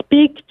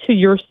speak to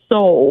your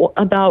soul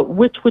about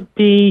which would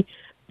be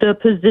the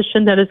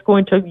position that is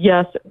going to,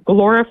 yes,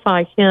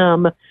 glorify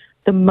Him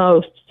the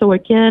most. So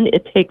again,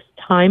 it takes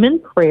time in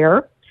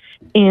prayer.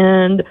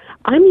 And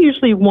I'm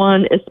usually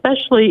one,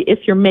 especially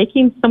if you're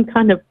making some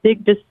kind of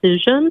big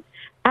decision,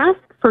 ask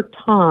for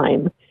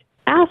time.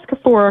 Ask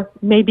for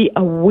maybe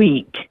a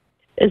week.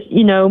 As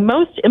you know,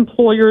 most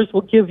employers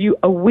will give you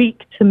a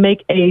week to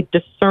make a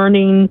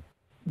discerning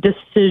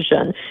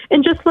decision.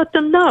 And just let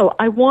them know,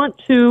 I want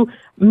to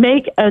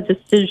make a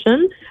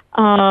decision.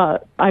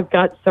 I've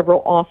got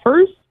several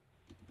offers.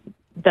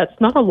 That's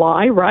not a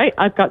lie, right?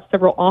 I've got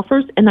several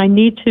offers, and I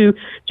need to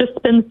just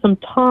spend some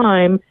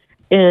time.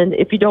 And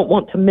if you don't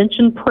want to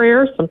mention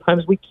prayer,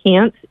 sometimes we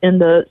can't in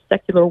the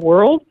secular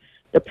world,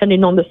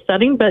 depending on the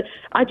setting, but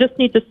I just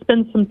need to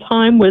spend some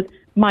time with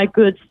my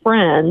good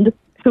friend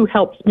who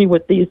helps me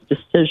with these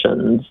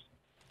decisions.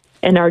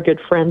 And our good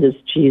friend is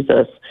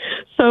Jesus.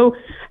 So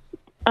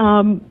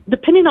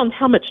depending on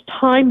how much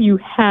time you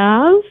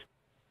have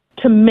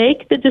to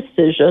make the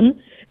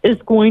decision is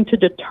going to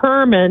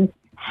determine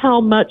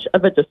how much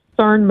of a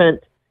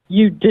discernment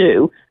you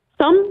do.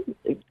 Some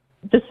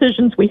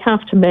decisions we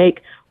have to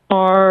make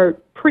are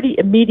pretty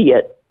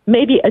immediate,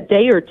 maybe a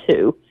day or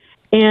two,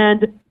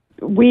 and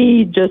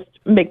we just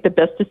make the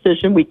best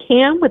decision we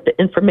can with the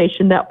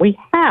information that we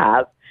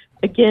have.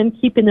 Again,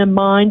 keeping in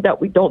mind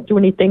that we don't do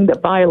anything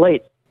that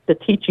violates the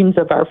teachings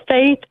of our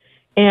faith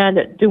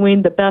and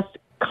doing the best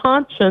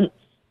conscience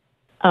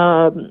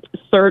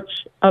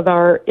search of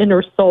our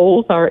inner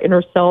souls, our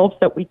inner selves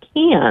that we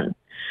can.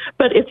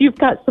 But if you've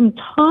got some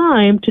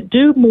time to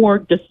do more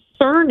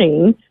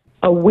discerning,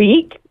 a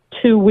week,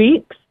 2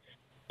 weeks,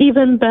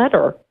 even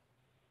better.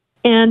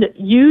 And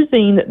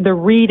using the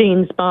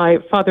readings by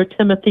Father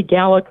Timothy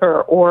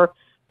Gallagher or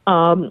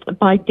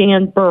by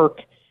Dan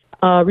Burke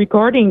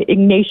regarding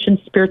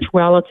Ignatian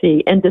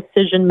spirituality and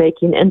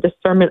decision-making and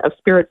discernment of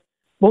spirits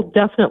will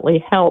definitely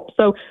help.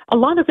 So a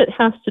lot of it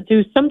has to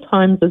do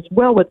sometimes as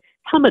well with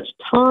how much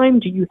time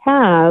do you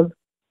have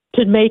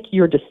to make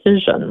your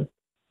decision.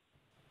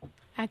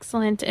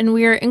 Excellent. And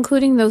we are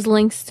including those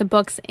links to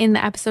books in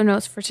the episode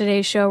notes for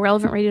today's show,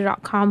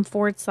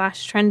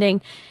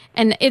 relevantradio.com/trending.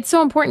 And it's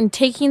so important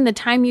taking the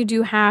time you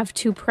do have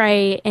to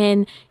pray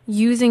and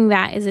using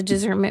that as a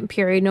discernment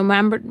period, no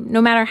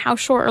matter how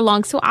short or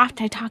long. So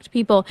often I talk to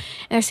people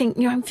and they're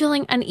saying, I'm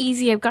feeling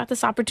uneasy. I've got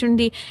this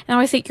opportunity. And I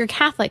always say, you're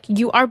Catholic.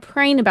 You are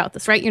praying about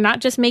this, right? You're not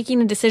just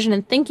making a decision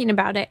and thinking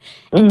about it.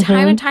 And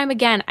time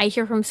again, I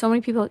hear from so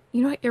many people,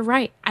 you know what, you're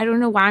right. I don't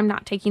know why I'm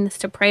not taking this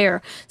to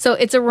prayer. So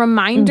it's a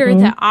reminder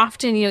that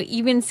often,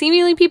 even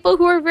seemingly people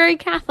who are very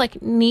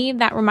Catholic need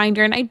that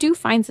reminder. And I do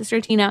find, Sister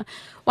Tina,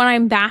 when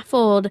I'm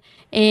baffled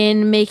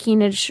in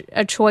making a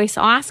choice,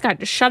 I'll ask God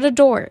to shut a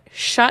door,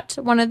 shut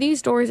one of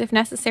these doors if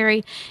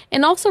necessary,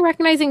 and also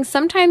recognizing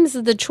sometimes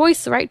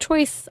the right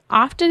choice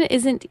often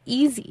isn't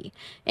easy.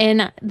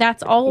 And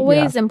that's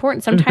always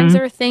important. Sometimes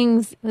there are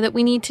things that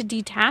we need to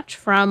detach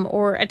from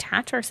or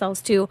attach ourselves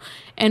to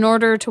in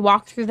order to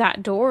walk through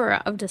that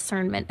door of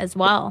discernment as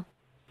well.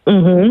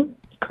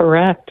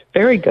 Correct.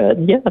 Very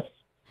good. Yes.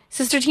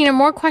 Sister Tina,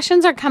 more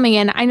questions are coming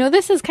in. I know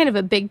this is kind of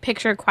a big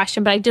picture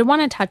question, but I did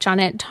want to touch on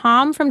it.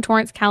 Tom from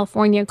Torrance,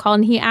 California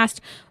called and he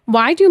asked,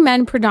 why do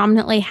men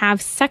predominantly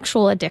have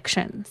sexual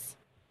addictions?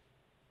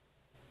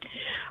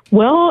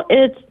 Well,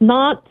 it's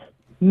not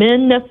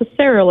men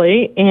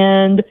necessarily,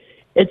 and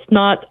it's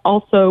not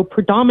also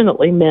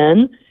predominantly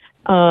men.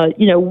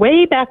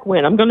 Way back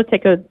when, I'm going to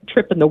take a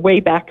trip in the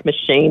Wayback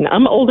Machine.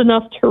 I'm old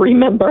enough to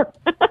remember.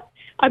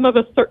 I'm of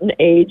a certain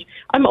age.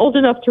 I'm old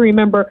enough to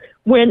remember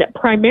when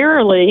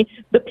primarily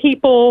the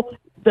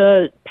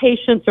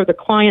patients or the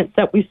clients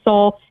that we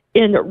saw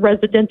in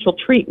residential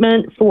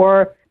treatment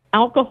for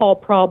alcohol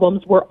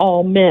problems were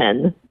all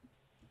men.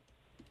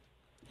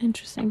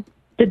 Interesting.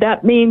 Did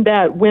that mean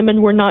that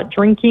women were not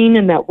drinking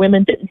and that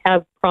women didn't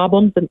have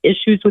problems and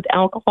issues with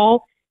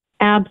alcohol?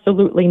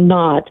 Absolutely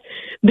not.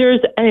 There's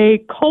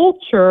a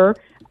culture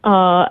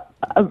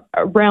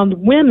around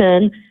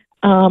women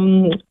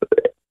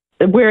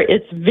where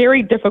it's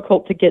very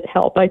difficult to get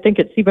help. I think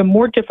it's even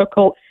more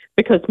difficult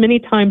because many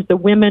times the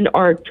women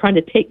are trying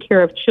to take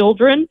care of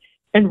children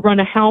and run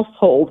a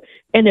household.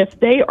 And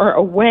if they are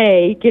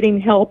away getting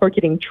help or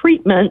getting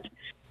treatment,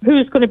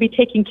 who's going to be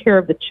taking care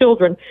of the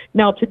children?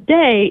 Now,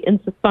 today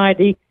in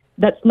society,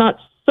 that's not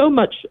so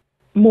much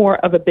more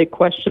of a big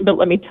question. But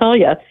let me tell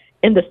you,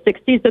 in the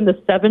 60s and the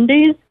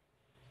 70s,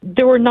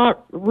 there were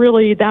not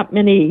really that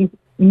many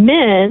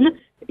men,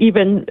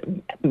 even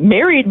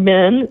married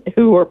men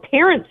who were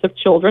parents of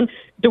children,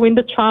 doing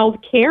the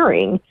child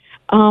caring.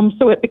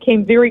 So it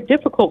became very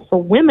difficult for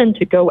women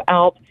to go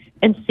out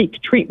and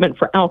seek treatment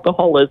for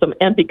alcoholism.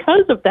 And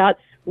because of that,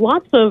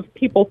 lots of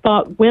people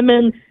thought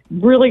women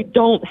really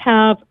don't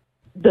have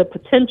the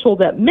potential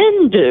that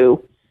men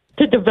do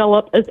to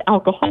develop as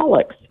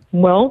alcoholics.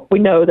 Well, we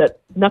know that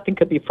nothing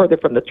could be further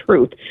from the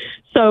truth.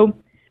 So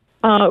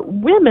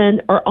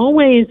women are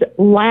always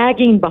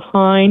lagging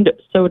behind,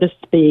 so to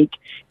speak,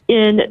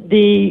 in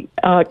the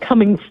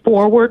coming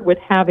forward with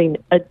having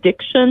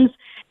addictions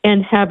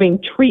and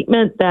having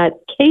treatment that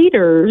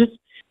caters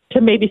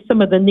to maybe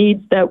some of the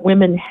needs that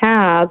women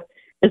have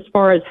as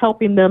far as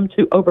helping them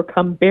to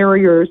overcome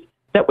barriers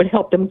that would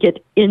help them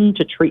get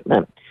into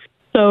treatment.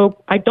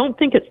 So I don't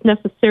think it's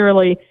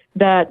necessarily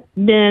that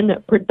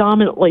men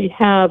predominantly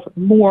have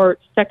more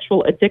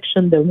sexual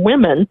addiction than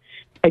women.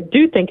 I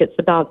do think it's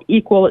about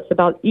equal, it's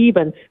about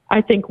even.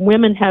 I think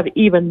women have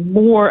even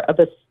more of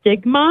a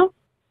stigma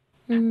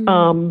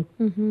trying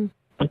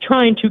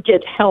to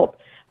get help.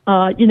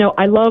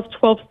 I love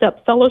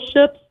 12-step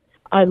fellowships.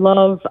 I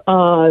love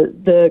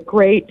the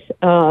great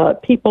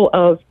people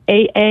of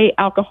AA,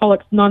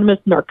 Alcoholics Anonymous,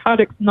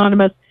 Narcotics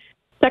Anonymous,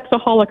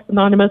 Sexaholics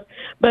Anonymous.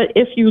 But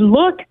if you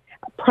look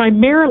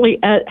primarily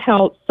at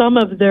how some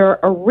of their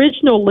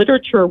original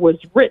literature was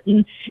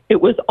written, it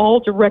was all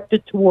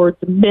directed towards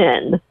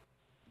men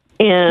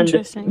and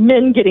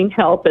men getting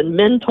help and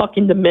men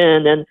talking to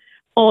men and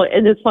all.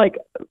 And it's like,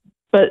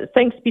 but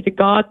thanks be to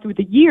God, through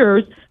the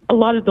years, a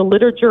lot of the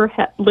literature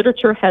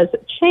has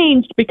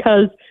changed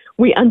because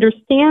we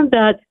understand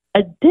that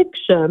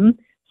addiction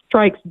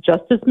strikes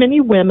just as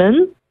many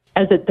women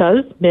as it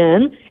does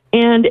men,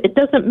 and it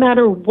doesn't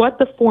matter what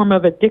the form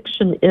of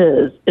addiction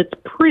is. It's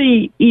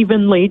pretty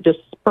evenly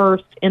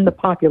dispersed in the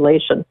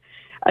population.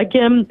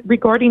 Again,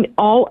 regarding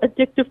all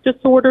addictive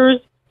disorders,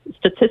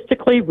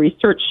 statistically,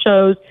 research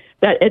shows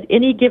that at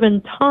any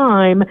given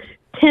time,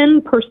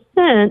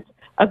 10%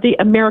 of the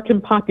American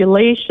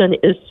population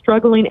is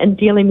struggling and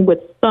dealing with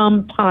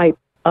some type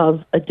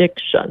of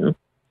addiction.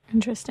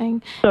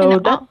 Interesting.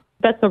 So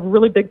that's a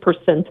really big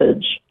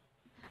percentage.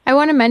 I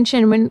want to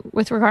mention,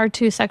 with regard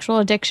to sexual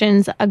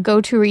addictions, a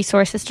go-to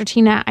resource, Sister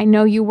Tina, I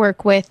know you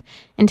work with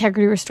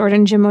Integrity Restored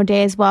and Jim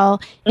O'Day as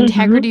well.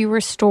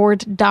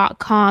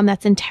 IntegrityRestored.com.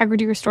 That's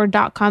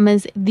IntegrityRestored.com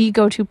is the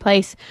go-to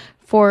place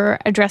for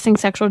addressing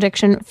sexual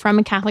addiction from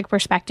a Catholic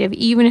perspective,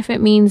 even if it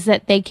means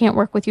that they can't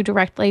work with you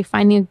directly,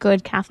 finding a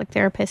good Catholic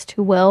therapist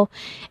who will.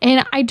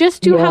 And I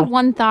just do have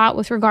one thought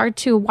with regard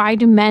to why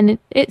do men,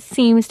 it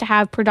seems, to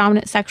have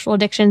predominant sexual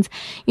addictions.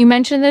 You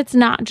mentioned that it's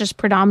not just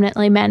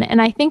predominantly men.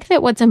 And I think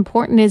that what's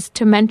important is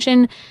to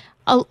mention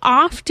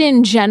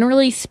often,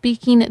 generally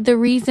speaking, the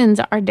reasons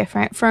are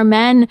different. For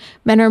men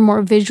are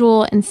more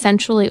visual and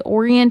sensually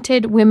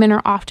oriented. Women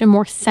are often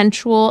more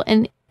sensual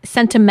and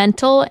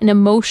sentimental and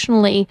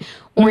emotionally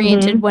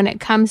oriented when it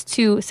comes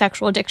to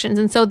sexual addictions.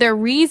 And so their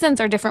reasons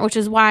are different, which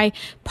is why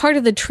part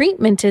of the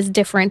treatment is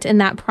different in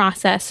that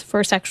process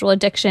for sexual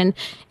addiction.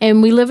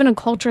 And we live in a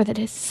culture that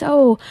is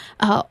so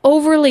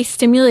overly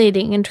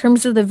stimulating in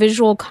terms of the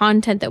visual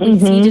content that we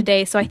see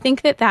today. So I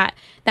think that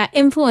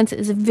influence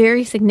is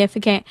very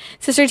significant.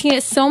 Sister Tina,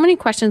 so many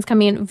questions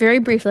coming in very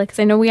briefly, because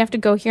I know we have to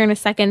go here in a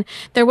second.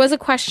 There was a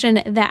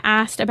question that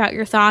asked about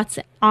your thoughts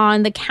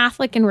on the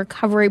Catholic in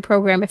Recovery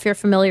program, if you're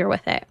familiar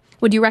with it.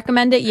 Would you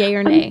recommend it, yay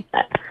or nay?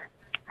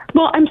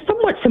 Well, I'm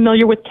somewhat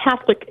familiar with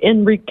Catholics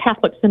in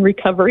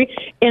Recovery,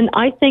 and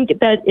I think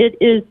that it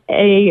is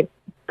a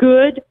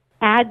good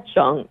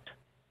adjunct.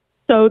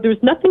 So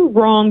there's nothing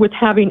wrong with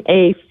having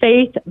a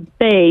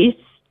faith-based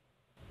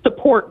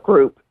support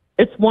group.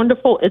 It's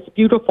wonderful. It's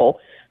beautiful.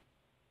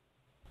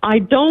 I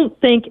don't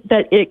think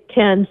that it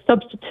can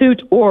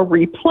substitute or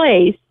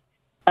replace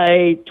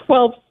a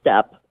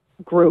 12-step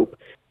group.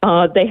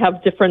 They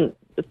have different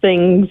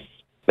things,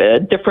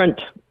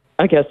 different,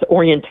 I guess,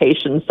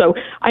 orientation. So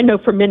I know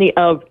for many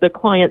of the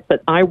clients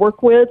that I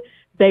work with,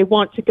 they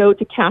want to go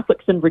to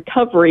Catholics in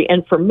Recovery.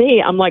 And for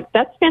me, I'm like,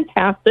 that's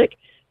fantastic.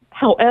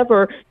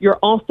 However, you're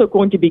also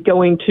going to be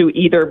going to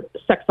either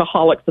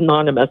Sexaholics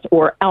Anonymous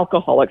or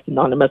Alcoholics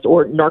Anonymous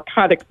or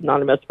Narcotics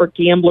Anonymous or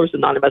Gamblers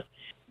Anonymous.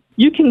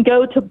 You can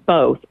go to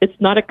both. It's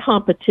not a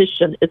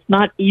competition. It's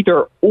not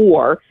either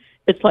or.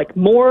 It's like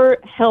more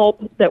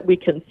help that we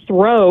can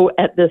throw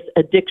at this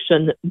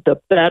addiction, the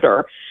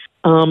better.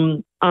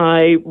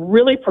 I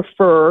really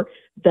prefer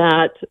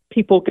that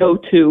people go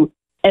to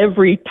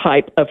every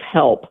type of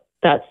help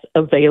that's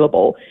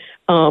available.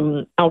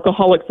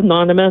 Alcoholics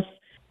Anonymous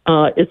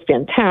is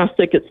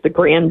fantastic. It's the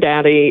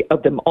granddaddy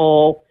of them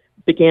all.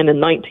 Began in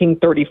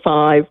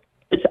 1935.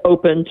 It's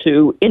open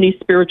to any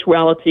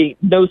spirituality,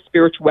 no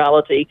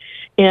spirituality.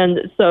 And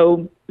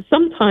so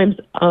sometimes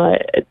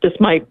this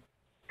might,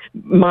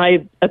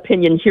 my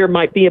opinion here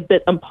might be a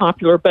bit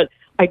unpopular, but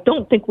I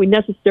don't think we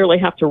necessarily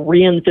have to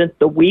reinvent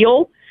the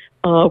wheel.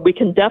 We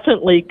can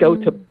definitely go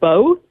to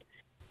both,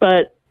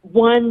 but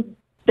one,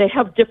 they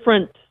have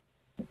different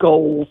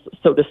goals,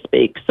 so to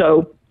speak.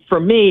 So for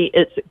me,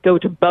 it's go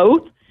to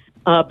both.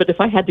 But if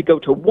I had to go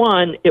to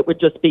one, it would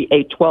just be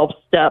a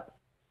 12-step,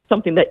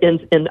 something that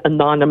ends in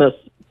anonymous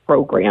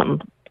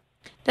program.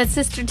 That's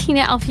Sister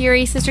Tina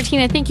Alfieri. Sister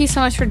Tina, thank you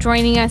so much for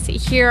joining us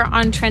here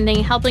on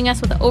Trending, helping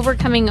us with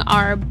overcoming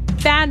our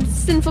bad,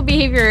 sinful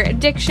behavior,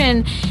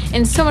 addiction,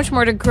 and so much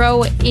more to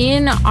grow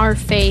in our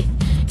faith.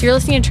 You're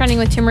listening to Trending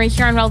with Timmerie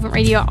here on Relevant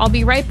Radio. I'll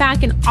be right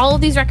back, and all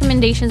of these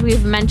recommendations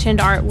we've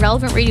mentioned are at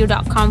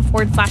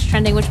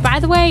relevantradio.com/trending, which, by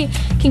the way,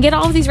 can get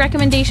all of these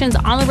recommendations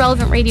on the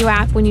Relevant Radio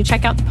app when you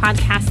check out the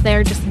podcast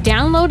there. Just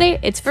download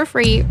it. It's for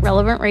free,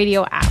 Relevant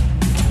Radio app.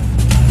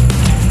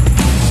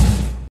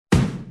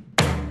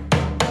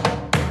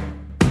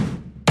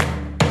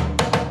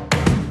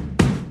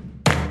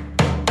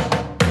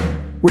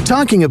 We're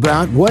talking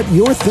about what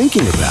you're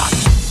thinking about.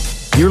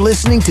 You're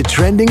listening to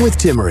Trending with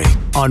Timmerie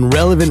on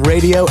Relevant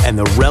Radio and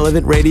the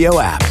Relevant Radio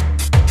app.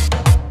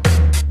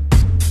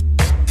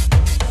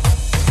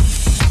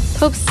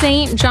 Pope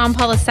St. John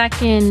Paul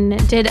II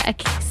did a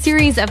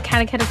series of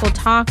catechetical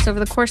talks over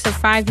the course of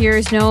 5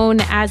 years known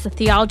as the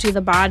Theology of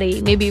the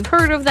Body. Maybe you've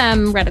heard of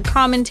them, read a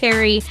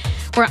commentary.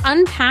 We're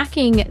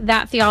unpacking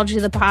that theology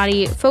of the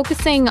body,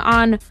 focusing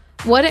on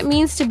what it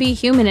means to be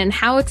human and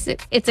how it's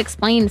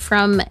explained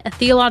from a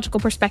theological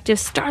perspective,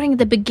 starting at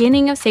the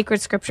beginning of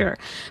sacred scripture.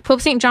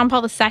 Pope St. John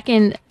Paul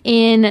II,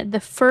 in the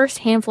first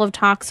handful of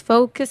talks,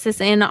 focuses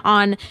in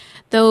on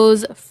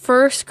those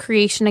first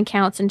creation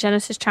accounts in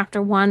Genesis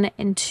chapter 1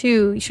 and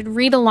 2. You should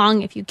read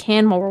along if you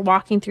can while we're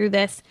walking through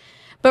this.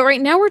 But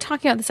right now we're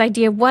talking about this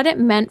idea of what it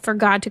meant for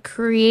God to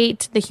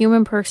create the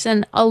human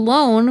person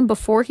alone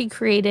before he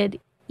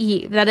created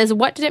Eve. That is,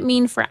 what did it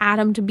mean for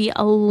Adam to be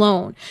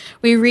alone?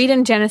 We read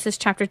in Genesis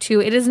chapter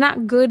 2, "It is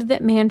not good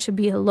that man should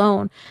be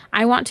alone.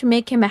 I want to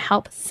make him a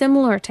help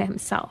similar to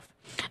himself."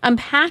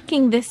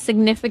 Unpacking this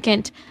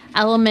significant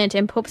element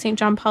in Pope St.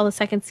 John Paul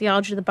II's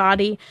theology of the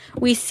body,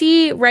 we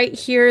see right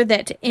here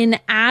that in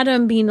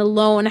Adam being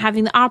alone,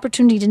 having the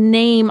opportunity to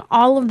name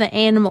all of the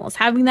animals,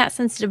 having that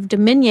sensitive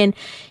dominion,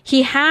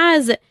 he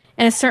has,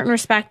 in a certain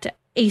respect,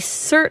 a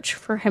search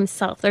for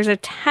himself. There's a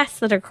test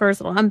that occurs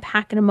that I'll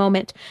unpack in a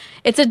moment.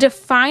 It's a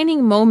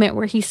defining moment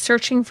where he's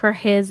searching for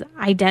his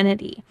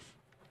identity.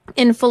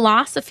 In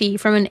philosophy,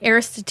 from an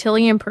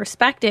Aristotelian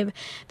perspective,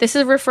 this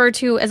is referred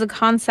to as a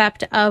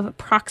concept of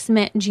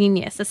proximate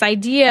genius. This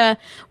idea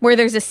where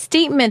there's a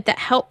statement that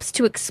helps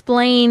to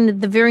explain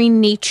the very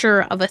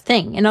nature of a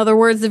thing. In other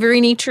words, the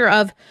very nature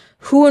of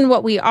who and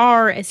what we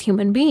are as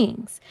human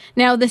beings.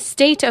 Now, the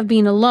state of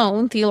being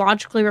alone,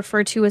 theologically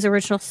referred to as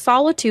original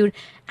solitude,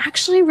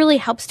 actually really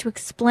helps to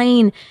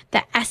explain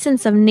the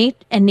essence of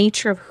and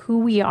nature of who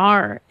we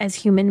are as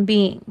human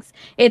beings.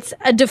 It's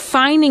a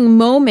defining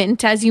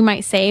moment, as you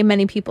might say.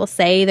 Many people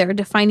say there are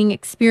defining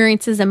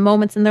experiences and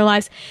moments in their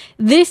lives.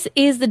 This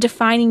is the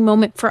defining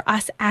moment for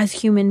us as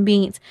human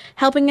beings,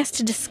 helping us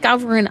to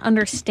discover and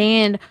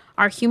understand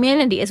our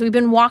humanity. As we've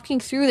been walking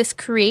through this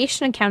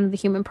creation account of the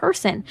human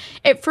person,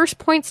 it first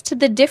points to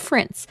the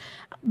difference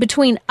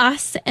between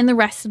us and the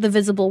rest of the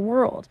visible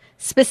world.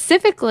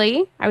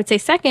 Specifically, I would say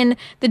second,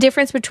 the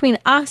difference between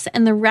us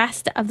and the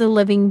rest of the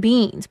living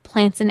beings,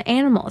 plants and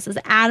animals. As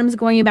Adam's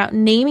going about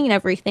naming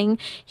everything,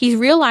 he's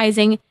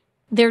realizing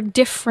they're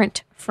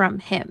different from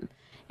him.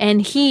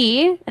 And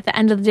he, at the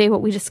end of the day,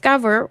 what we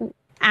discover,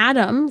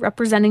 Adam,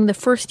 representing the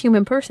first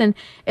human person,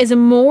 is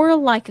more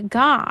like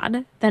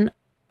God than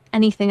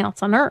anything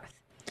else on earth.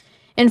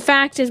 In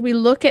fact, as we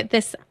look at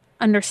this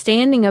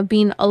understanding of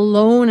being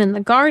alone in the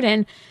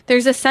garden,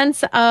 there's a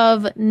sense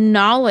of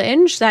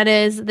knowledge, that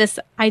is, this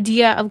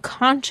idea of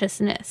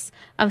consciousness,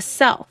 of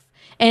self.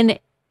 And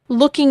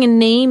looking and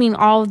naming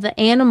all of the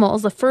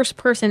animals, the first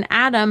person,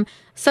 Adam,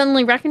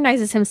 suddenly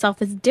recognizes himself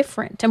as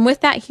different. And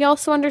with that, he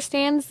also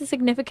understands the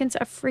significance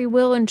of free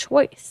will and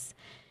choice.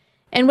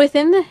 And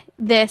within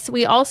this,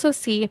 we also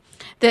see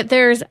that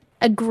there's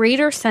a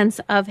greater sense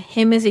of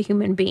him as a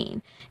human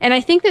being. And I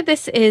think that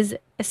this is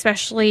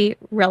especially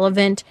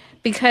relevant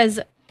because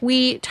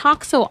we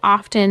talk so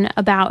often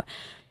about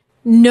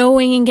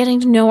knowing and getting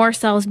to know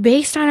ourselves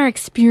based on our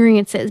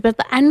experiences. But at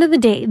the end of the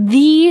day,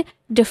 the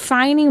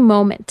defining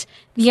moment,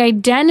 the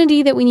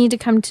identity that we need to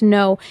come to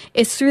know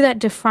is through that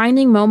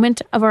defining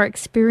moment of our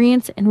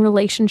experience in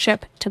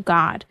relationship to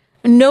God.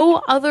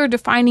 No other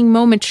defining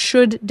moment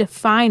should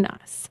define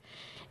us.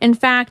 In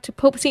fact,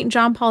 Pope St.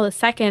 John Paul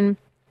II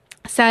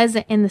says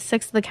in the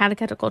 6th of the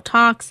Catechetical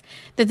Talks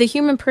that the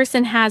human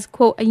person has,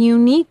 quote, a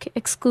unique,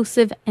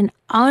 exclusive, and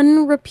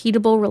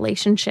unrepeatable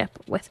relationship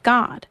with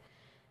God.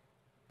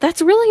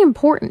 That's really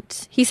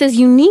important. He says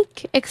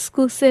unique,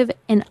 exclusive,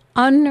 and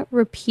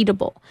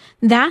unrepeatable.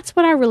 That's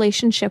what our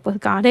relationship with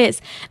God is.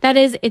 That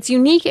is, it's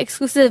unique,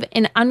 exclusive,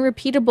 and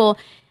unrepeatable,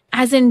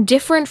 as in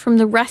different from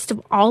the rest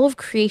of all of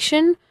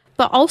creation,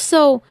 but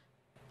also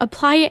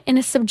apply it in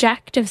a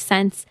subjective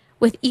sense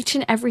with each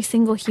and every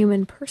single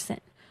human person.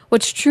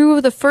 What's true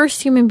of the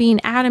first human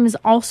being, Adam, is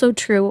also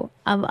true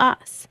of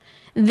us.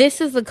 This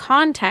is the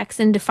context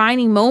and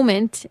defining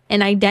moment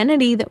and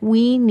identity that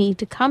we need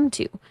to come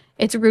to.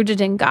 It's rooted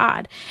in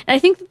God. And I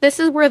think that this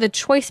is where the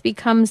choice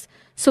becomes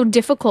so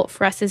difficult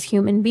for us as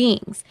human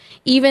beings.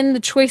 Even the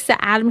choice that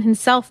Adam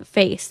himself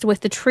faced with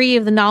the tree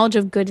of the knowledge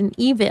of good and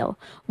evil.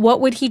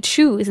 What would he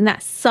choose in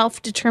that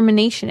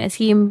self-determination as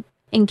he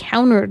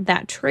encountered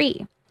that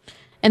tree?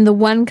 And the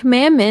one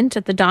commandment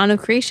at the dawn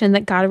of creation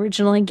that God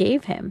originally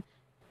gave him,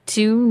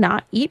 to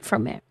not eat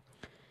from it.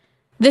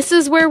 This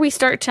is where we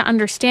start to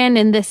understand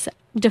in this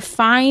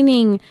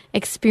defining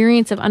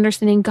experience of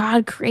understanding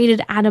God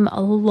created Adam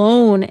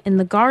alone in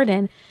the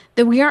garden,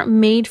 that we aren't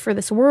made for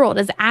this world.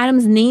 As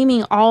Adam's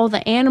naming all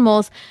the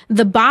animals,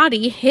 the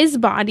body, his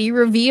body,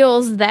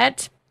 reveals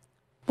that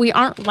we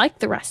aren't like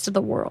the rest of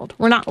the world.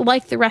 We're not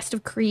like the rest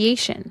of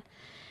creation.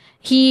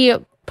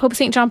 Pope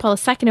St. John Paul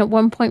II at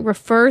one point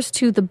refers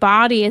to the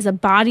body as a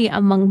body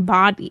among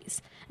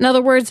bodies. In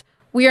other words,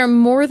 we are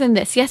more than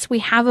this. Yes, we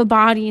have a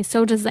body, and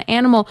so does the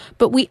animal,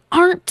 but we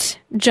aren't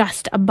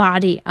just a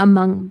body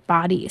among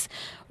bodies.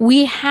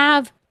 We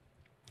have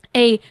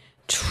a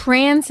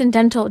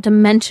transcendental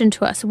dimension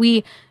to us.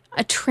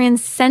 A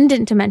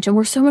transcendent dimension.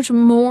 We're so much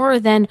more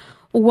than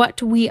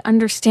what we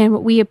understand,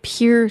 what we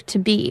appear to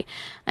be.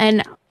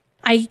 And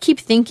I keep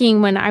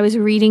thinking when I was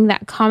reading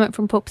that comment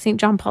from Pope St.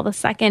 John Paul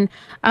II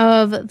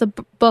of the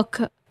book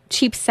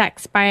Cheap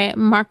Sex by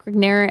Mark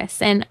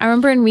Regnerus. And I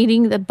remember in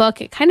reading the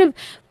book, it kind of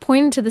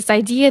pointed to this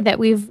idea that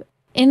we've,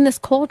 in this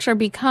culture,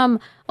 become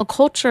a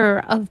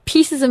culture of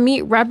pieces of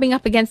meat rubbing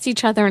up against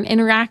each other and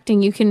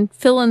interacting. You can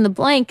fill in the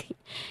blank.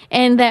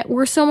 And that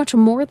we're so much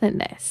more than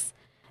this.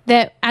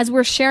 That as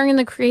we're sharing in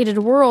the created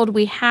world,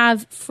 we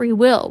have free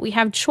will, we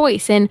have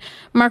choice. And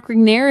Mark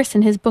Regnerus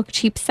in his book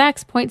Cheap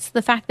Sex points to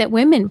the fact that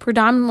women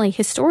predominantly,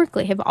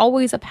 historically, have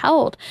always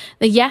upheld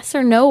the yes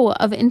or no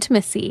of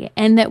intimacy,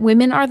 and that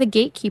women are the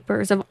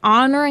gatekeepers of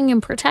honoring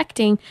and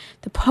protecting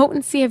the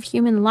potency of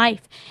human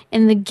life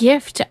and the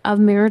gift of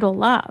marital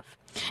love.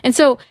 And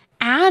so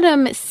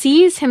Adam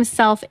sees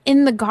himself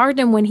in the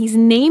garden when he's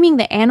naming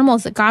the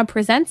animals that God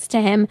presents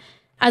to him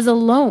as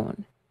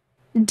alone.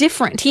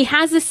 Different. He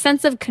has this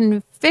sense of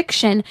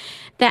conviction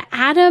that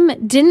Adam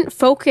didn't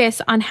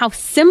focus on how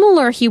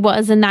similar he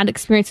was in that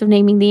experience of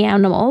naming the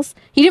animals.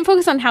 He didn't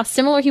focus on how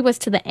similar he was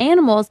to the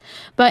animals,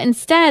 but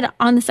instead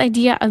on this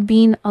idea of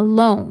being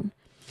alone.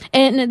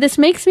 And this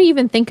makes me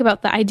even think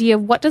about the idea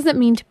of what does it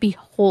mean to be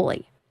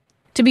holy?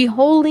 To be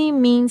holy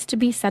means to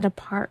be set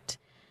apart,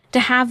 to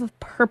have a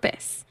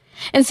purpose.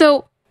 And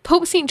so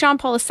Pope St. John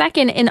Paul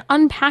II, in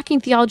unpacking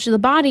theology of the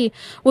body,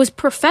 was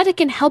prophetic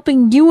in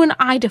helping you and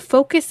I to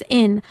focus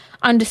in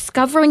on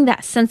discovering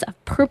that sense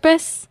of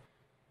purpose,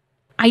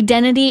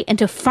 identity, and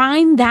to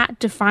find that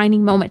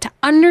defining moment, to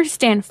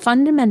understand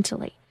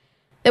fundamentally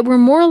that we're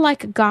more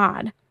like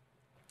God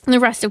than the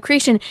rest of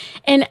creation.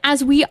 And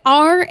as we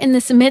are in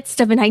this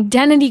midst of an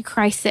identity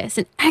crisis,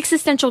 an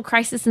existential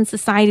crisis in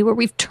society where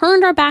we've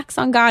turned our backs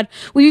on God,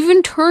 we've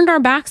even turned our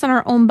backs on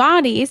our own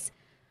bodies,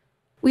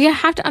 we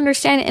have to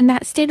understand in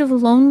that state of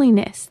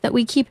loneliness that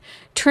we keep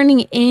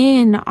turning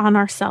in on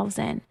ourselves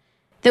in,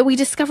 that we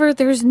discover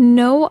there's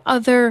no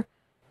other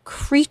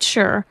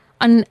creature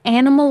on an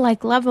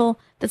animal-like level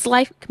that's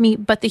like me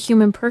but the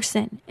human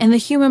person. And the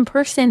human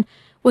person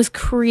was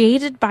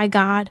created by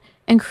God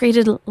and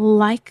created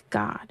like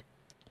God.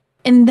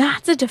 And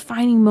that's a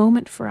defining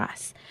moment for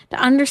us, to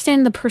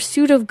understand the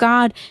pursuit of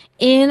God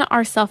in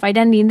our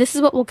self-identity. And this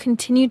is what we'll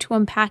continue to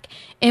unpack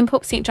in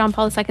Pope St. John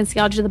Paul II's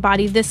Theology of the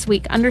Body this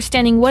week,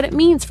 understanding what it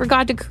means for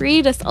God to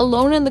create us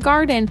alone in the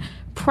garden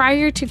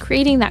prior to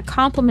creating that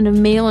complement of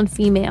male and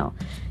female.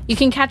 You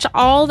can catch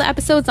all the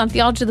episodes on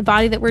Theology of the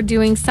Body that we're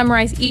doing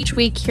summarized each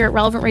week here at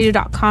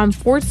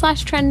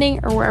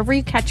relevantradio.com/trending or wherever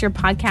you catch your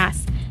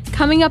podcasts.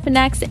 Coming up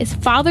next is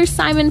Father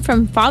Simon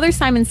from Father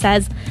Simon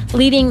Says,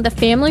 leading the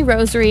Family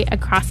Rosary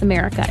across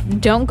America.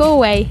 Don't go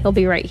away. He'll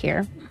be right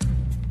here.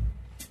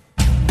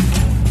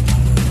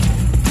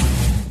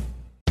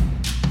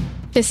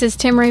 This is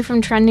Timmerie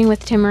from Trending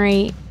with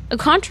Timmerie. A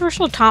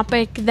controversial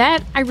topic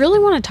that I really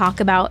want to talk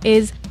about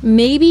is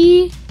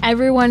maybe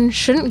everyone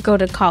shouldn't go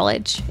to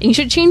college. You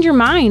should change your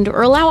mind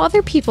or allow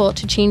other people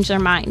to change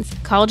their minds.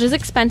 College is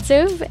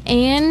expensive,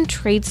 and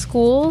trade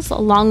schools,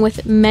 along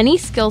with many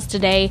skills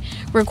today,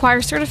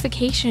 require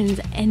certifications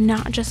and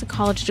not just a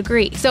college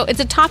degree. So it's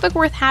a topic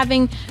worth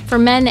having for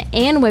men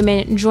and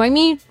women. Join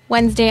me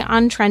Wednesday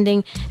on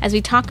Trending as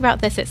we talk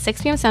about this at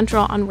 6 p.m.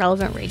 Central on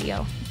Relevant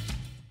Radio.